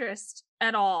love interest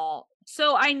at all.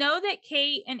 So I know that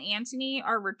Kate and Anthony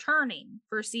are returning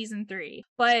for season 3,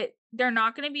 but they're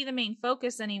not going to be the main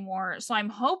focus anymore. So I'm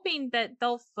hoping that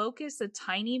they'll focus a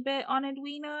tiny bit on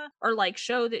Edwina or like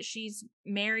show that she's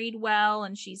married well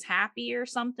and she's happy or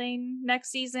something next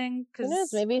season. Who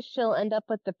knows? Maybe she'll end up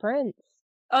with the prince.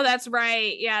 Oh, that's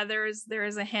right. Yeah, there is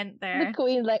a hint there. The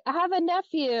Queen's like, I have a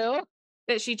nephew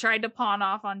that she tried to pawn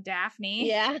off on Daphne.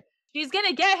 Yeah. She's going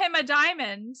to get him a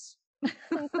diamond.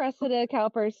 And Cressida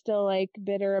Cowper's still like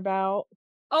bitter about.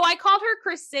 Oh, I called her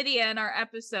Cressida in our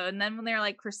episode, and then when they were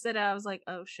like Cressida, I was like,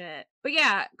 oh shit. But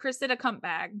yeah, Cressida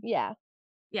Cumpbag. Yeah.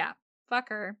 Yeah. Fuck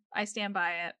her. I stand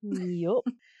by it. Yup.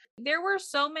 There were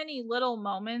so many little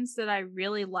moments that I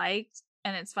really liked,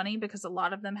 and it's funny because a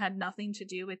lot of them had nothing to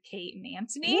do with Kate and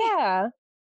Anthony. Yeah.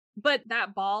 But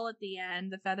that ball at the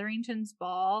end, the Featherington's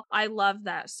ball, I loved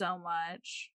that so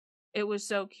much. It was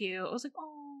so cute. I was like,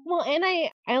 oh. Well, and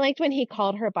I liked when he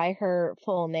called her by her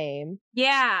full name.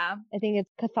 Yeah. I think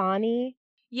it's Kathani.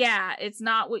 Yeah, it's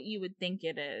not what you would think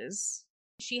it is.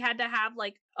 She had to have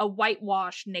like a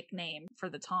whitewash nickname for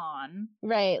the Ton.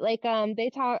 Right. Like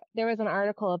there was an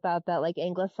article about that, like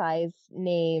anglicized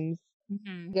names,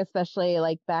 especially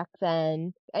like back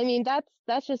then. I mean,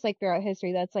 that's just like throughout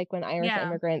history. That's like when Irish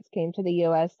immigrants came to the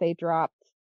US, they dropped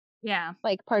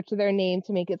like parts of their name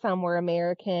to make it sound more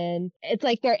American. It's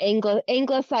like their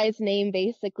anglicized name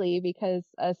basically because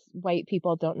us white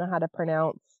people don't know how to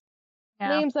pronounce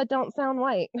names that don't sound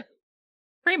white.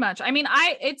 Pretty much. I mean,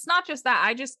 it's not just that.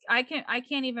 I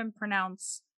can't even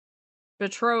pronounce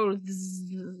betrothed.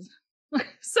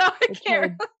 So I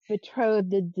can't.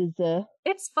 Betrothed.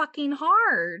 It's fucking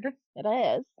hard. It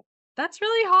is. That's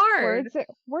really hard.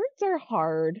 Words are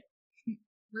hard.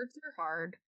 Words are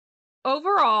hard.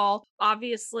 Overall,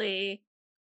 obviously,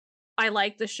 I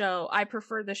like the show. I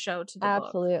prefer the show to the book.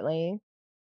 Absolutely.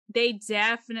 They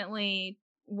definitely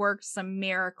worked some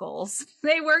miracles.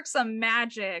 They worked some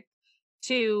magic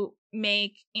to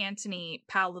make Anthony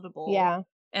palatable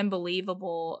and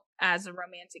believable as a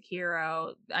romantic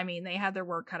hero. I mean, they had their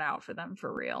work cut out for them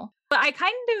for real. But I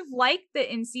kind of like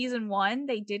that in season 1,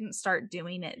 they didn't start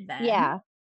doing it then. Yeah.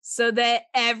 So that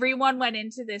everyone went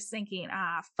into this thinking,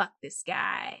 fuck this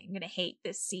guy. I'm going to hate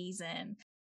this season.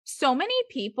 So many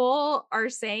people are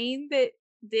saying that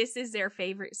this is their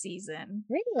favorite season.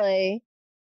 Really?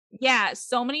 Yeah,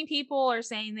 so many people are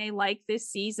saying they like this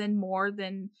season more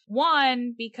than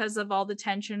 1 because of all the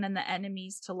tension and the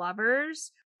enemies to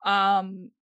lovers.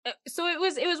 So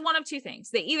it was one of two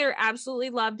things. They either absolutely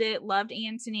loved it, loved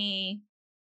Anthony,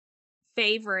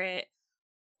 favorite,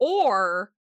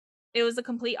 or it was the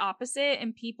complete opposite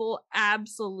and people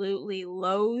absolutely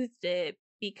loathed it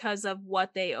because of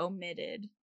what they omitted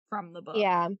from the book.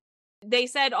 Yeah. They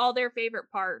said all their favorite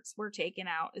parts were taken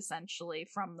out essentially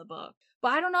from the book.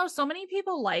 But I don't know, so many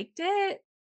people liked it,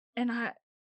 and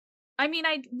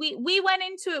we went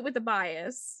into it with a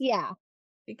bias. Yeah.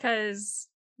 Because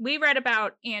we read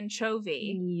about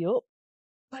Anchovy. Yup.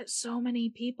 But so many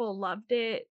people loved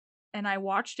it, and I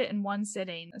watched it in one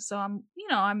sitting. So I'm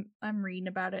reading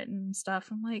about it and stuff.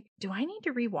 I'm like, do I need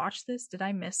to rewatch this? Did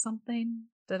I miss something?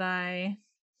 Did I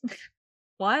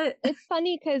what? It's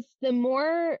funny because the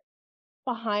more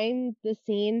behind the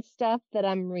scenes stuff that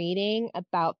I'm reading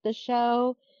about the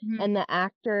show and the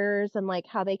actors and like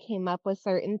how they came up with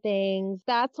certain things,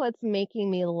 that's what's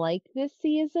making me like this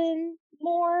season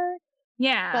more.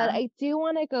 Yeah. But I do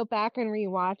want to go back and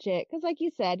rewatch it because, like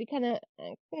you said, you kind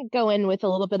of go in with a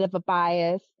little bit of a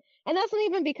bias. And that's not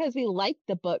even because we like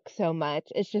the book so much.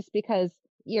 It's just because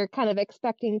you're kind of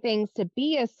expecting things to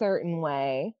be a certain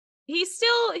way. He's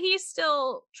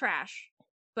still trash,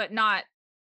 but not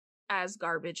as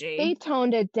garbagey. They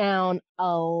toned it down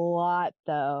a lot,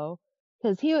 though,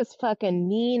 because he was fucking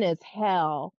mean as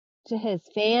hell to his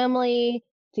family,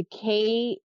 to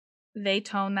Kate. They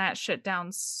toned that shit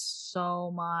down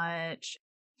so much.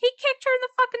 He kicked her in the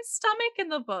fucking stomach in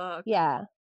the book. Yeah.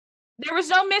 There was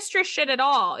no mistress shit at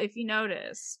all, if you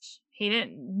noticed.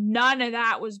 None of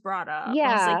that was brought up. Yeah.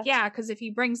 I was like, yeah, because if he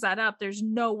brings that up, there's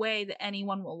no way that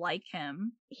anyone will like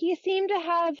him. He seemed to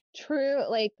have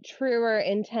truer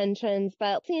intentions,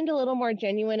 but seemed a little more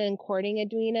genuine in courting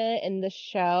Edwina in the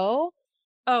show.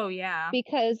 Oh, yeah.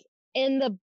 Because in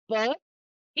the book,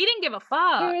 he didn't give a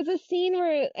fuck. There was a scene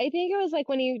where I think it was like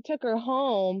when he took her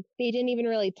home, they didn't even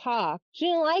really talk. She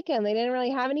didn't like him. They didn't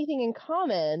really have anything in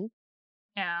common.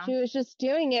 Yeah. She was just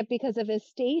doing it because of his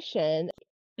station.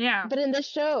 Yeah. But in the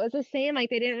show, it was the same. Like,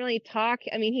 they didn't really talk.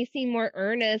 I mean, he seemed more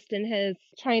earnest in his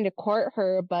trying to court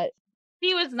her, but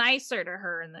he was nicer to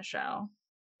her in the show,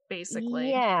 basically.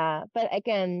 Yeah. But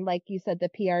again, like you said, the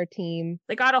PR team,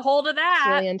 they got a hold of that.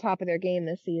 Really on top of their game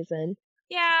this season.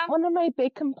 Yeah. One of my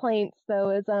big complaints, though,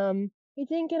 is we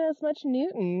didn't get as much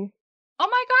Newton. Oh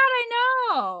my god, I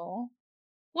know.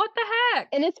 What the heck?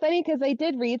 And it's funny because I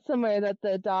did read somewhere that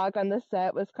the dog on the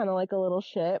set was kind of like a little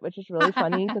shit, which is really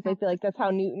funny because I feel like that's how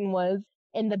Newton was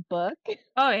in the book.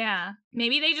 Oh, yeah.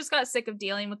 Maybe they just got sick of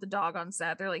dealing with the dog on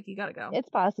set. They're like, you gotta go. It's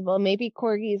possible. Maybe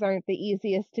corgis aren't the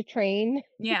easiest to train.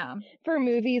 Yeah. For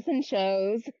movies and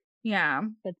shows. Yeah.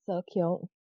 But so cute.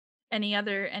 Any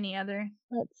other?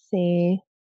 Let's see.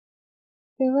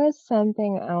 There was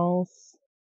something else.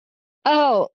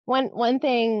 Oh, one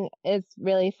thing is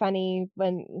really funny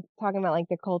when talking about like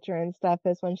the culture and stuff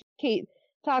is when Kate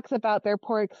talks about their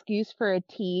poor excuse for a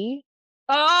tea.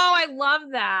 Oh, I love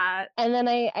that. And then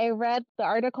I read the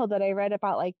article that I read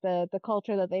about like the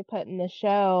culture that they put in the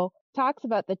show talks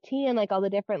about the tea and like all the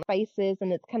different spices,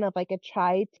 and it's kind of like a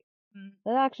chai tea.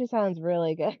 That actually sounds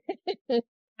really good.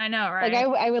 I know, right?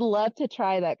 Like I would love to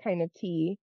try that kind of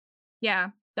tea. Yeah,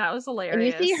 that was hilarious. And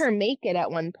you see her make it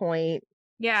at one point.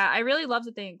 Yeah, I really love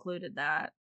that they included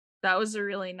that. That was a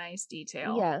really nice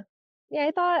detail. Yeah. Yeah,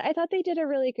 I thought they did a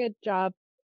really good job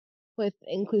with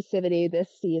inclusivity this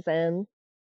season.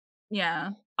 Yeah.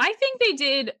 I think they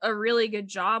did a really good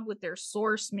job with their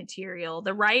source material,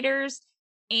 the writers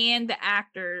and the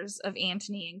actors of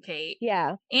Anthony and Kate.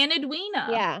 Yeah. And Edwina.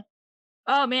 Yeah.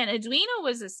 Oh man, Edwina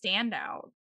was a standout.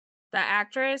 The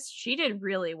actress, she did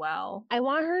really well. I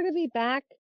want her to be back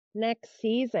next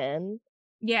season.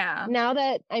 Yeah. Now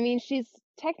that, I mean, she's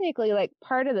technically like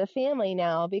part of the family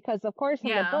now because, of course, in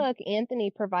the book,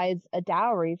 Anthony provides a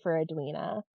dowry for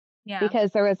Edwina. Yeah. Because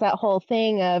there was that whole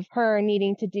thing of her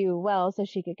needing to do well so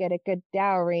she could get a good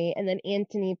dowry. And then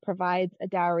Anthony provides a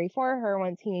dowry for her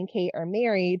once he and Kate are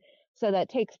married. So that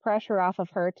takes pressure off of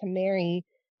her to marry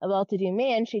a well-to-do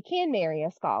man. She can marry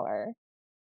a scholar.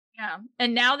 Yeah.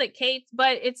 And now that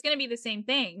but it's going to be the same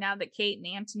thing. Now that Kate and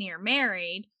Anthony are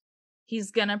married,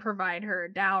 he's going to provide her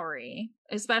a dowry,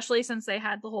 especially since they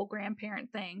had the whole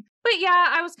grandparent thing. But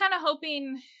yeah, I was kind of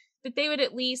hoping that they would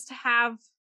at least have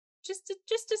just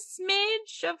a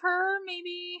smidge of her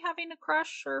maybe having a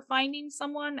crush or finding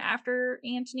someone after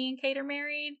Anthony and Kate are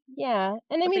married. Yeah.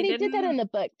 And I mean, they did that in the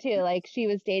book too. Like she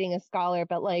was dating a scholar,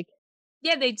 but like,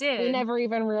 yeah, they did. We never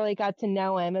even really got to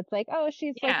know him. It's like, oh,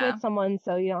 she's like with someone,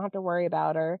 so you don't have to worry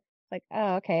about her. It's like,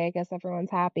 oh, okay, I guess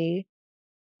everyone's happy.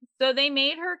 So they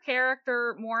made her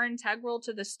character more integral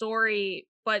to the story,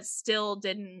 but still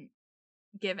didn't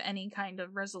give any kind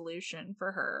of resolution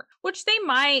for her, which they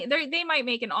might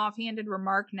make an offhanded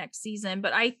remark next season,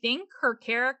 but I think her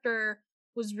character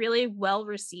was really well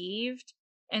received.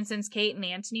 And since Kate and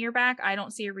Anthony are back, I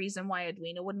don't see a reason why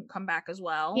Edwina wouldn't come back as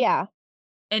well. Yeah.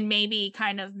 And maybe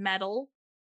kind of meddle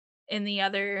in the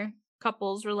other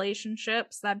couples'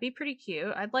 relationships. That'd be pretty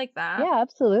cute. I'd like that. Yeah,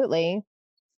 absolutely.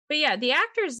 But yeah, the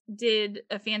actors did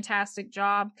a fantastic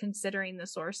job considering the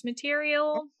source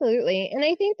material. Absolutely. And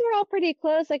I think they're all pretty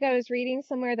close. Like I was reading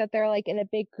somewhere that they're like in a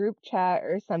big group chat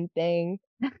or something.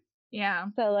 Yeah.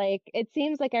 So like it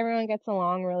seems like everyone gets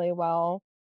along really well.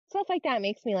 Stuff like that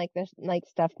makes me like this like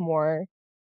stuff more.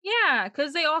 Yeah,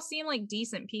 because they all seem like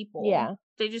decent people. Yeah.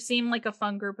 They just seem like a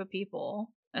fun group of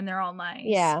people and they're all nice.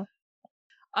 Yeah.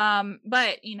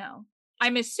 But you know,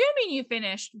 I'm assuming you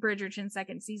finished Bridgerton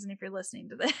second season if you're listening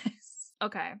to this.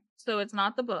 Okay, so it's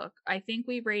not the book. I think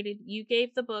you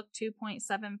gave the book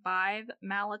 2.75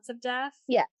 mallets of death.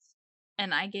 Yes.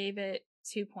 And I gave it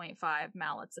 2.5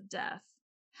 mallets of death.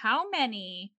 How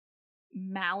many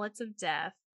mallets of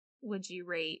death would you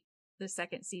rate the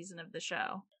second season of the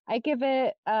show? I give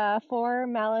it 4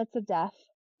 mallets of death.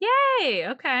 Yay!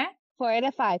 Okay. 4 out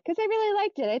of 5 because I really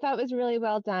liked it. I thought it was really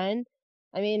well done.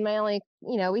 I mean, my only,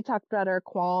 we talked about our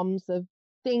qualms of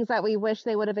things that we wish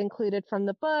they would have included from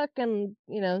the book and,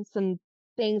 some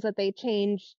things that they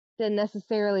changed, didn't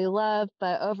necessarily love.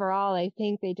 But overall, I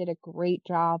think they did a great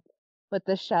job with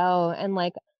the show. And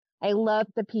like, I love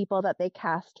the people that they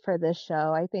cast for this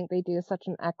show. I think they do such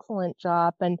an excellent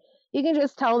job. And you can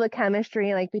just tell the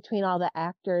chemistry like between all the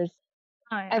actors.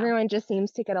 Oh, yeah. Everyone just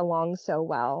seems to get along so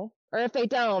well. Or if they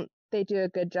don't, they do a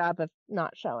good job of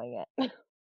not showing it.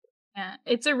 Yeah,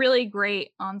 it's a really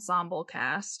great ensemble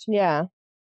cast. Yeah.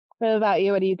 What about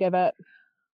you? What do you give it?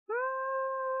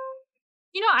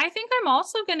 I think I'm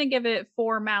also going to give it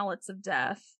 4 mallets of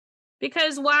death.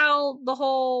 Because while the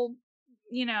whole,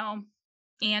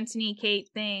 Anthony Kate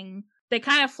thing, they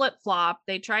kind of flip-flopped.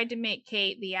 They tried to make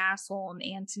Kate the asshole and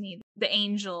Anthony the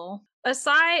angel. It's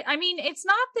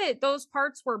not that those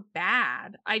parts were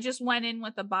bad. I just went in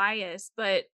with a bias,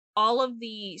 but all of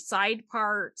the side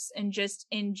parts and just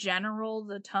in general,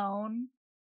 the tone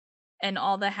and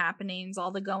all the happenings,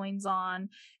 all the goings on,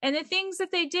 and the things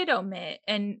that they did omit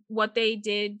and what they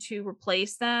did to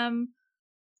replace them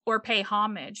or pay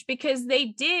homage, because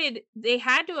they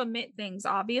had to omit things,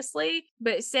 obviously,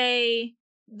 but say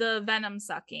the venom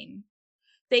sucking,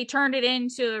 they turned it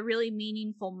into a really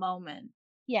meaningful moment.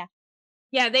 Yeah.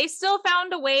 Yeah, they still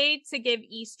found a way to give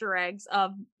Easter eggs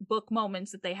of book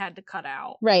moments that they had to cut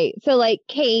out. Right. So like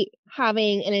Kate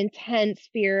having an intense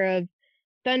fear of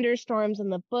thunderstorms in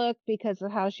the book because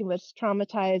of how she was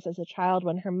traumatized as a child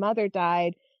when her mother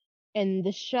died in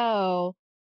the show,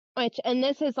 and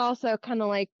this is also kind of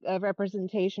like a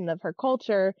representation of her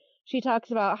culture. She talks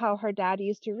about how her dad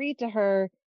used to read to her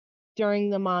during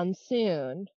the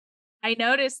monsoon. I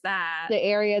noticed that. The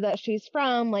area that she's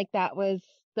from, like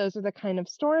those are the kind of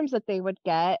storms that they would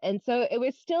get. And so it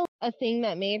was still a thing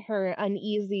that made her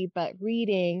uneasy, but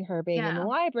reading, her being in the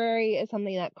library, is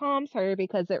something that calms her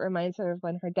because it reminds her of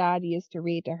when her dad used to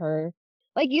read to her.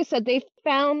 Like you said, they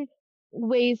found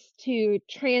ways to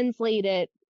translate it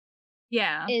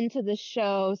into the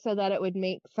show so that it would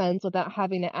make sense without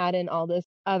having to add in all this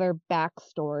other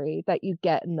backstory that you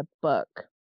get in the book.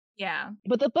 Yeah.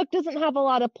 But the book doesn't have a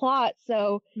lot of plot,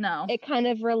 so no, it kind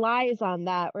of relies on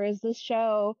that, whereas this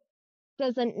show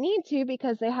doesn't need to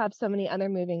because they have so many other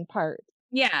moving parts.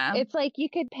 Yeah. It's like you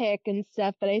could pick and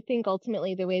stuff, but I think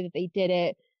ultimately the way that they did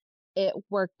it, it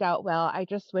worked out well. I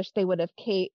just wish they would have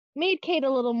made Kate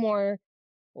a little more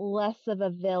less of a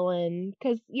villain,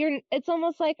 because it's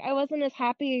almost like I wasn't as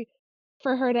happy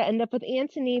for her to end up with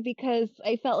Anthony because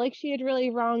I felt like she had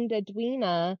really wronged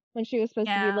Edwina when she was supposed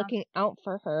to be looking out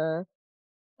for her.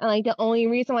 And like the only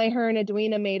reason why her and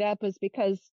Edwina made up was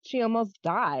because she almost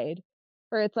died.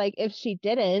 Where it's like, if she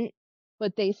didn't,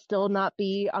 would they still not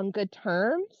be on good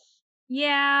terms?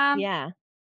 Yeah. Yeah.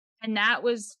 And that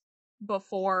was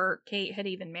before Kate had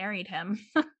even married him.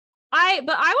 I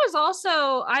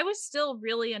was still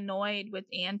really annoyed with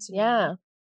Anthony. Yeah.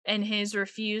 And his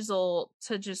refusal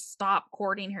to just stop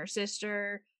courting her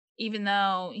sister, even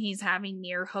though he's having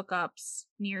near hookups,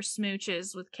 near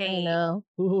smooches with Kate. I know.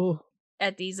 Ooh.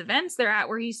 At these events they're at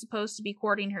where he's supposed to be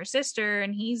courting her sister,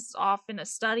 and he's off in a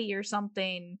study or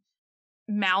something,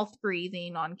 mouth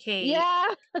breathing on Kate. Yeah.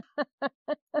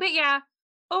 But yeah,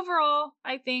 overall,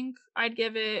 I think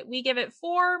we give it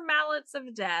 4 mallets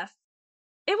of death.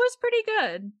 It was pretty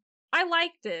good. I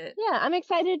liked it. Yeah, I'm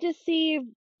excited to see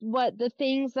what the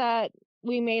things that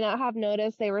we may not have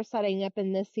noticed they were setting up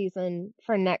in this season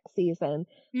for next season.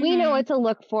 Mm-hmm. We know what to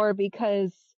look for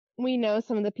because we know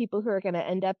some of the people who are going to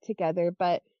end up together,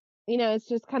 but it's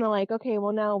just kind of like, okay,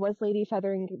 well, now what's Lady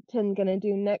Featherington going to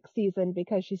do next season,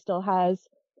 because she still has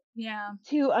Yeah.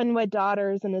 2 unwed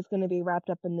daughters and is going to be wrapped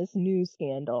up in this new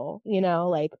scandal,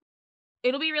 like.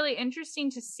 It'll be really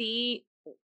interesting to see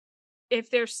if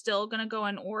they're still going to go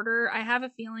in order. I have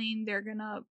a feeling they're going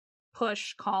to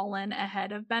push Colin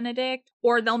ahead of Benedict,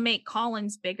 or they'll make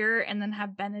Colin's bigger and then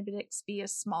have Benedict's be a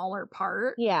smaller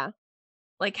part. Yeah.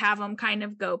 Like have them kind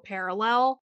of go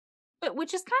parallel, but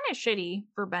which is kind of shitty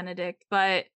for Benedict,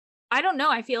 but I don't know.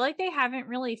 I feel like they haven't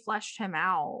really fleshed him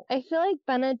out. I feel like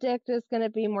Benedict is going to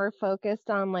be more focused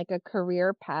on like a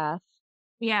career path.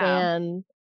 Yeah. And,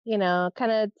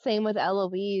 kind of same with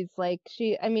Eloise. Like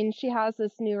she has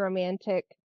this new romantic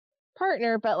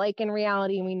partner, but like in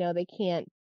reality, we know they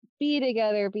can't be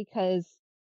together because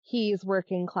he's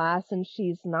working class and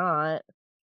she's not.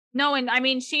 No, and I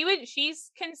mean,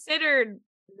 she's considered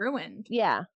ruined.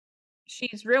 Yeah.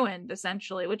 She's ruined,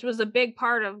 essentially, which was a big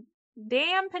part of,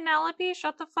 damn, Penelope,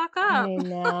 shut the fuck up. I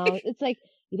know. It's like,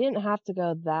 you didn't have to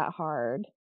go that hard.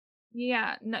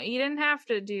 Yeah, no, you didn't have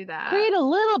to do that. Create a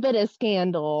little bit of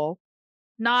scandal.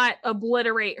 Not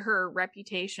obliterate her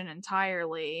reputation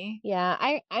entirely. Yeah,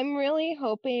 I'm really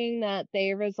hoping that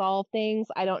they resolve things.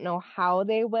 I don't know how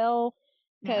they will,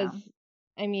 because,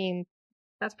 I mean,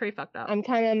 that's pretty fucked up. I'm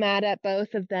kind of mad at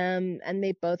both of them, and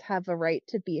they both have a right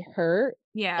to be hurt.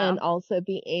 Yeah. And also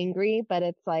be angry, but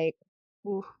it's like,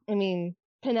 oof. I mean,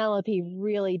 Penelope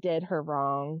really did her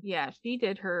wrong. Yeah, she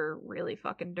did her really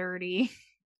fucking dirty.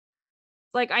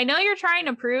 Like, I know you're trying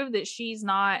to prove that she's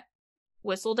not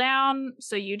Whistledown,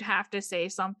 so you'd have to say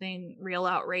something real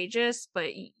outrageous,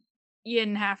 but you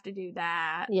didn't have to do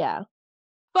that. Yeah.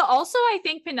 But also, I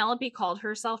think Penelope called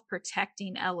herself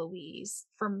protecting Eloise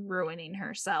from ruining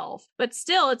herself. But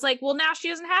still, it's like, well, now she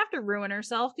doesn't have to ruin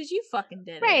herself because you fucking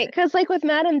did it. Right, because like with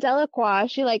Madame Delacroix,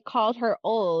 she like called her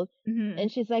old, mm-hmm. and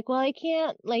she's like, well, I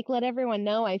can't like let everyone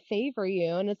know I favor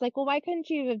you. And it's like, well, why couldn't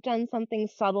you have done something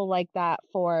subtle like that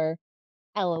for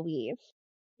Eloise?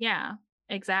 Yeah,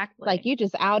 exactly. Like, you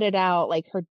just outed out like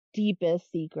her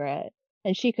deepest secret,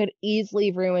 and she could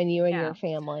easily ruin you and your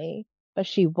family, but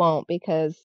she won't,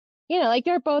 because like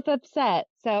they're both upset.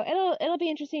 So it'll be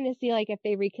interesting to see like if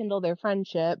they rekindle their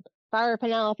friendship. If I were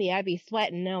Penelope, I'd be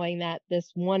sweating knowing that this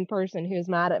one person who's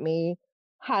mad at me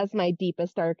has my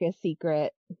deepest, darkest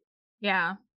secret.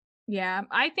 Yeah.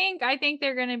 I think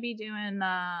they're gonna be doing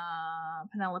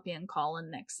Penelope and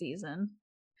Colin next season,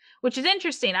 which is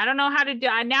interesting. I don't know how to do.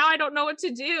 Now I don't know what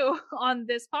to do on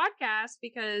this podcast,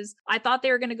 because I thought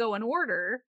they were gonna go in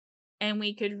order, and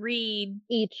we could read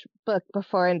each book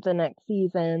before the next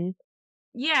season.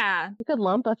 Yeah. You could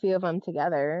lump a few of them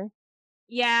together.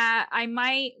 Yeah, I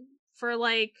might, for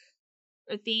like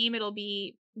a theme, it'll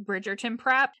be Bridgerton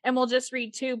prep, and we'll just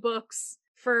read 2 books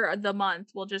for the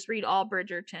month. We'll just read all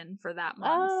Bridgerton for that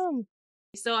month.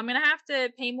 So I'm going to have to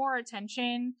pay more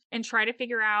attention and try to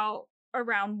figure out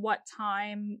around what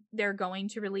time they're going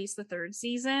to release the 3rd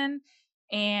season.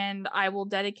 And I will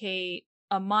dedicate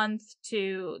a month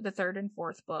to the 3rd and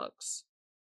 4th books,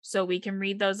 so we can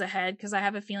read those ahead, because I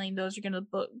have a feeling those are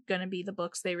gonna be the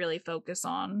books they really focus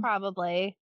on.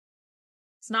 Probably.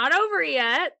 It's not over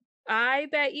yet. I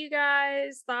bet you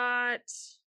guys thought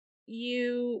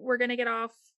you were gonna get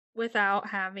off without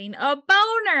having a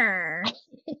boner.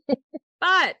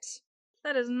 But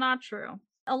that is not true.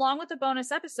 Along with the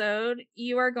bonus episode,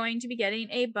 you are going to be getting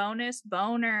a bonus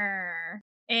boner.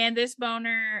 And this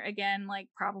boner, again, like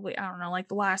probably, I don't know, like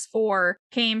the last 4,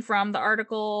 came from the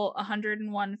article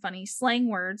 101 Funny Slang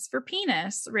Words for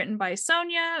Penis, written by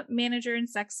Sonia, manager and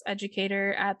sex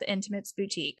educator at the Intimates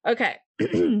Boutique. Okay,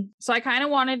 so I kind of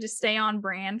wanted to stay on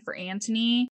brand for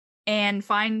Anthony and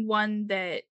find one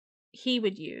that he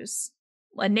would use,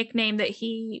 a nickname that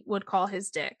he would call his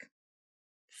dick.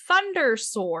 Thunder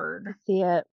Sword. See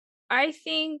it. I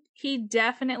think he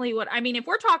definitely would. I mean, if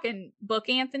we're talking book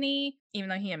Anthony, even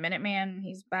though he's a Minuteman,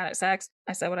 he's bad at sex.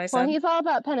 I said what I said. Well, he's all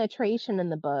about penetration in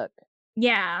the book.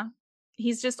 Yeah.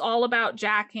 He's just all about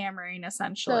jackhammering,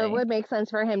 essentially. So it would make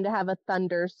sense for him to have a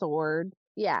thunder sword.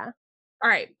 Yeah. All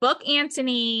right. Book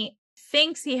Anthony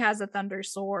thinks he has a thunder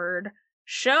sword.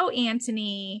 Show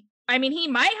Anthony, I mean, he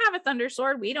might have a thunder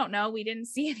sword. We don't know. We didn't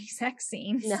see any sex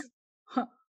scenes. No.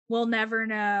 We'll never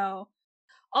know.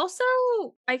 Also,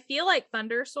 I feel like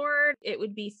Thunder Sword, it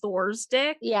would be Thor's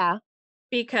dick. Yeah.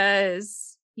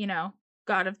 Because,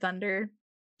 God of Thunder,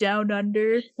 down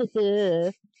under.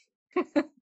 But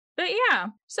yeah,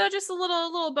 so just a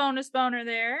little bonus boner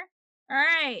there. All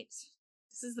right.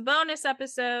 This is the bonus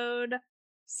episode.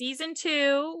 Season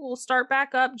 2 will start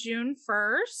back up June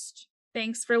 1st.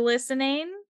 Thanks for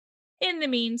listening. In the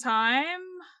meantime,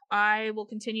 I will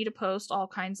continue to post all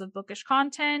kinds of bookish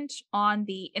content on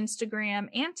the Instagram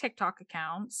and TikTok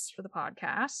accounts for the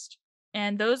podcast.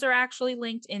 And those are actually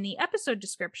linked in the episode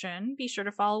description. Be sure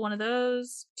to follow one of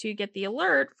those to get the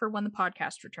alert for when the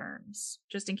podcast returns,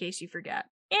 just in case you forget.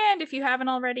 And if you haven't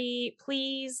already,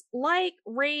 please like,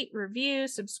 rate, review,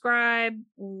 subscribe,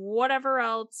 whatever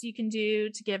else you can do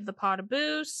to give the pod a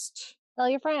boost. Tell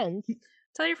your friends.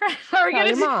 Tell your friends. Tell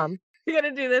your mom. You're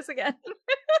going to do this again.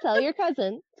 Tell your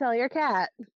cousin. Tell your cat.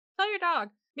 Tell your dog.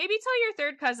 Maybe tell your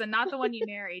third cousin, not the one you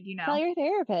married, you know. Tell your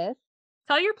therapist.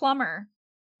 Tell your plumber.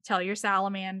 Tell your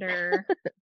salamander.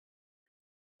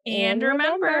 And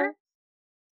remember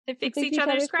to fix each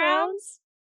other's crowns.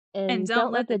 And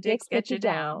don't let the dicks get you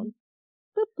down.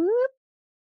 Boop, boop.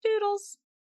 Doodles.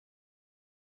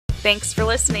 Thanks for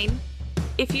listening.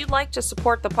 If you'd like to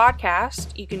support the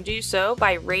podcast, you can do so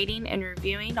by rating and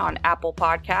reviewing on Apple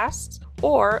Podcasts,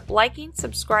 or liking,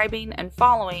 subscribing, and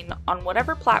following on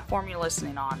whatever platform you're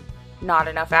listening on. Not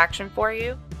enough action for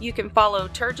you? You can follow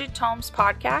Turgid Tomes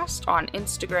Podcast on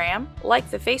Instagram, like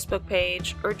the Facebook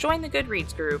page, or join the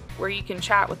Goodreads group, where you can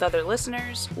chat with other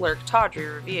listeners, lurk tawdry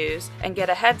reviews, and get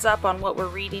a heads up on what we're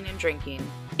reading and drinking.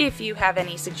 If you have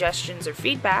any suggestions or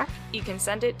feedback, you can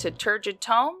send it to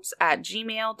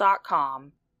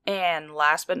turgidtomes@gmail.com. And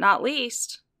last but not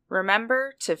least,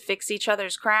 remember to fix each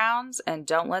other's crowns and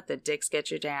don't let the dicks get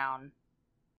you down.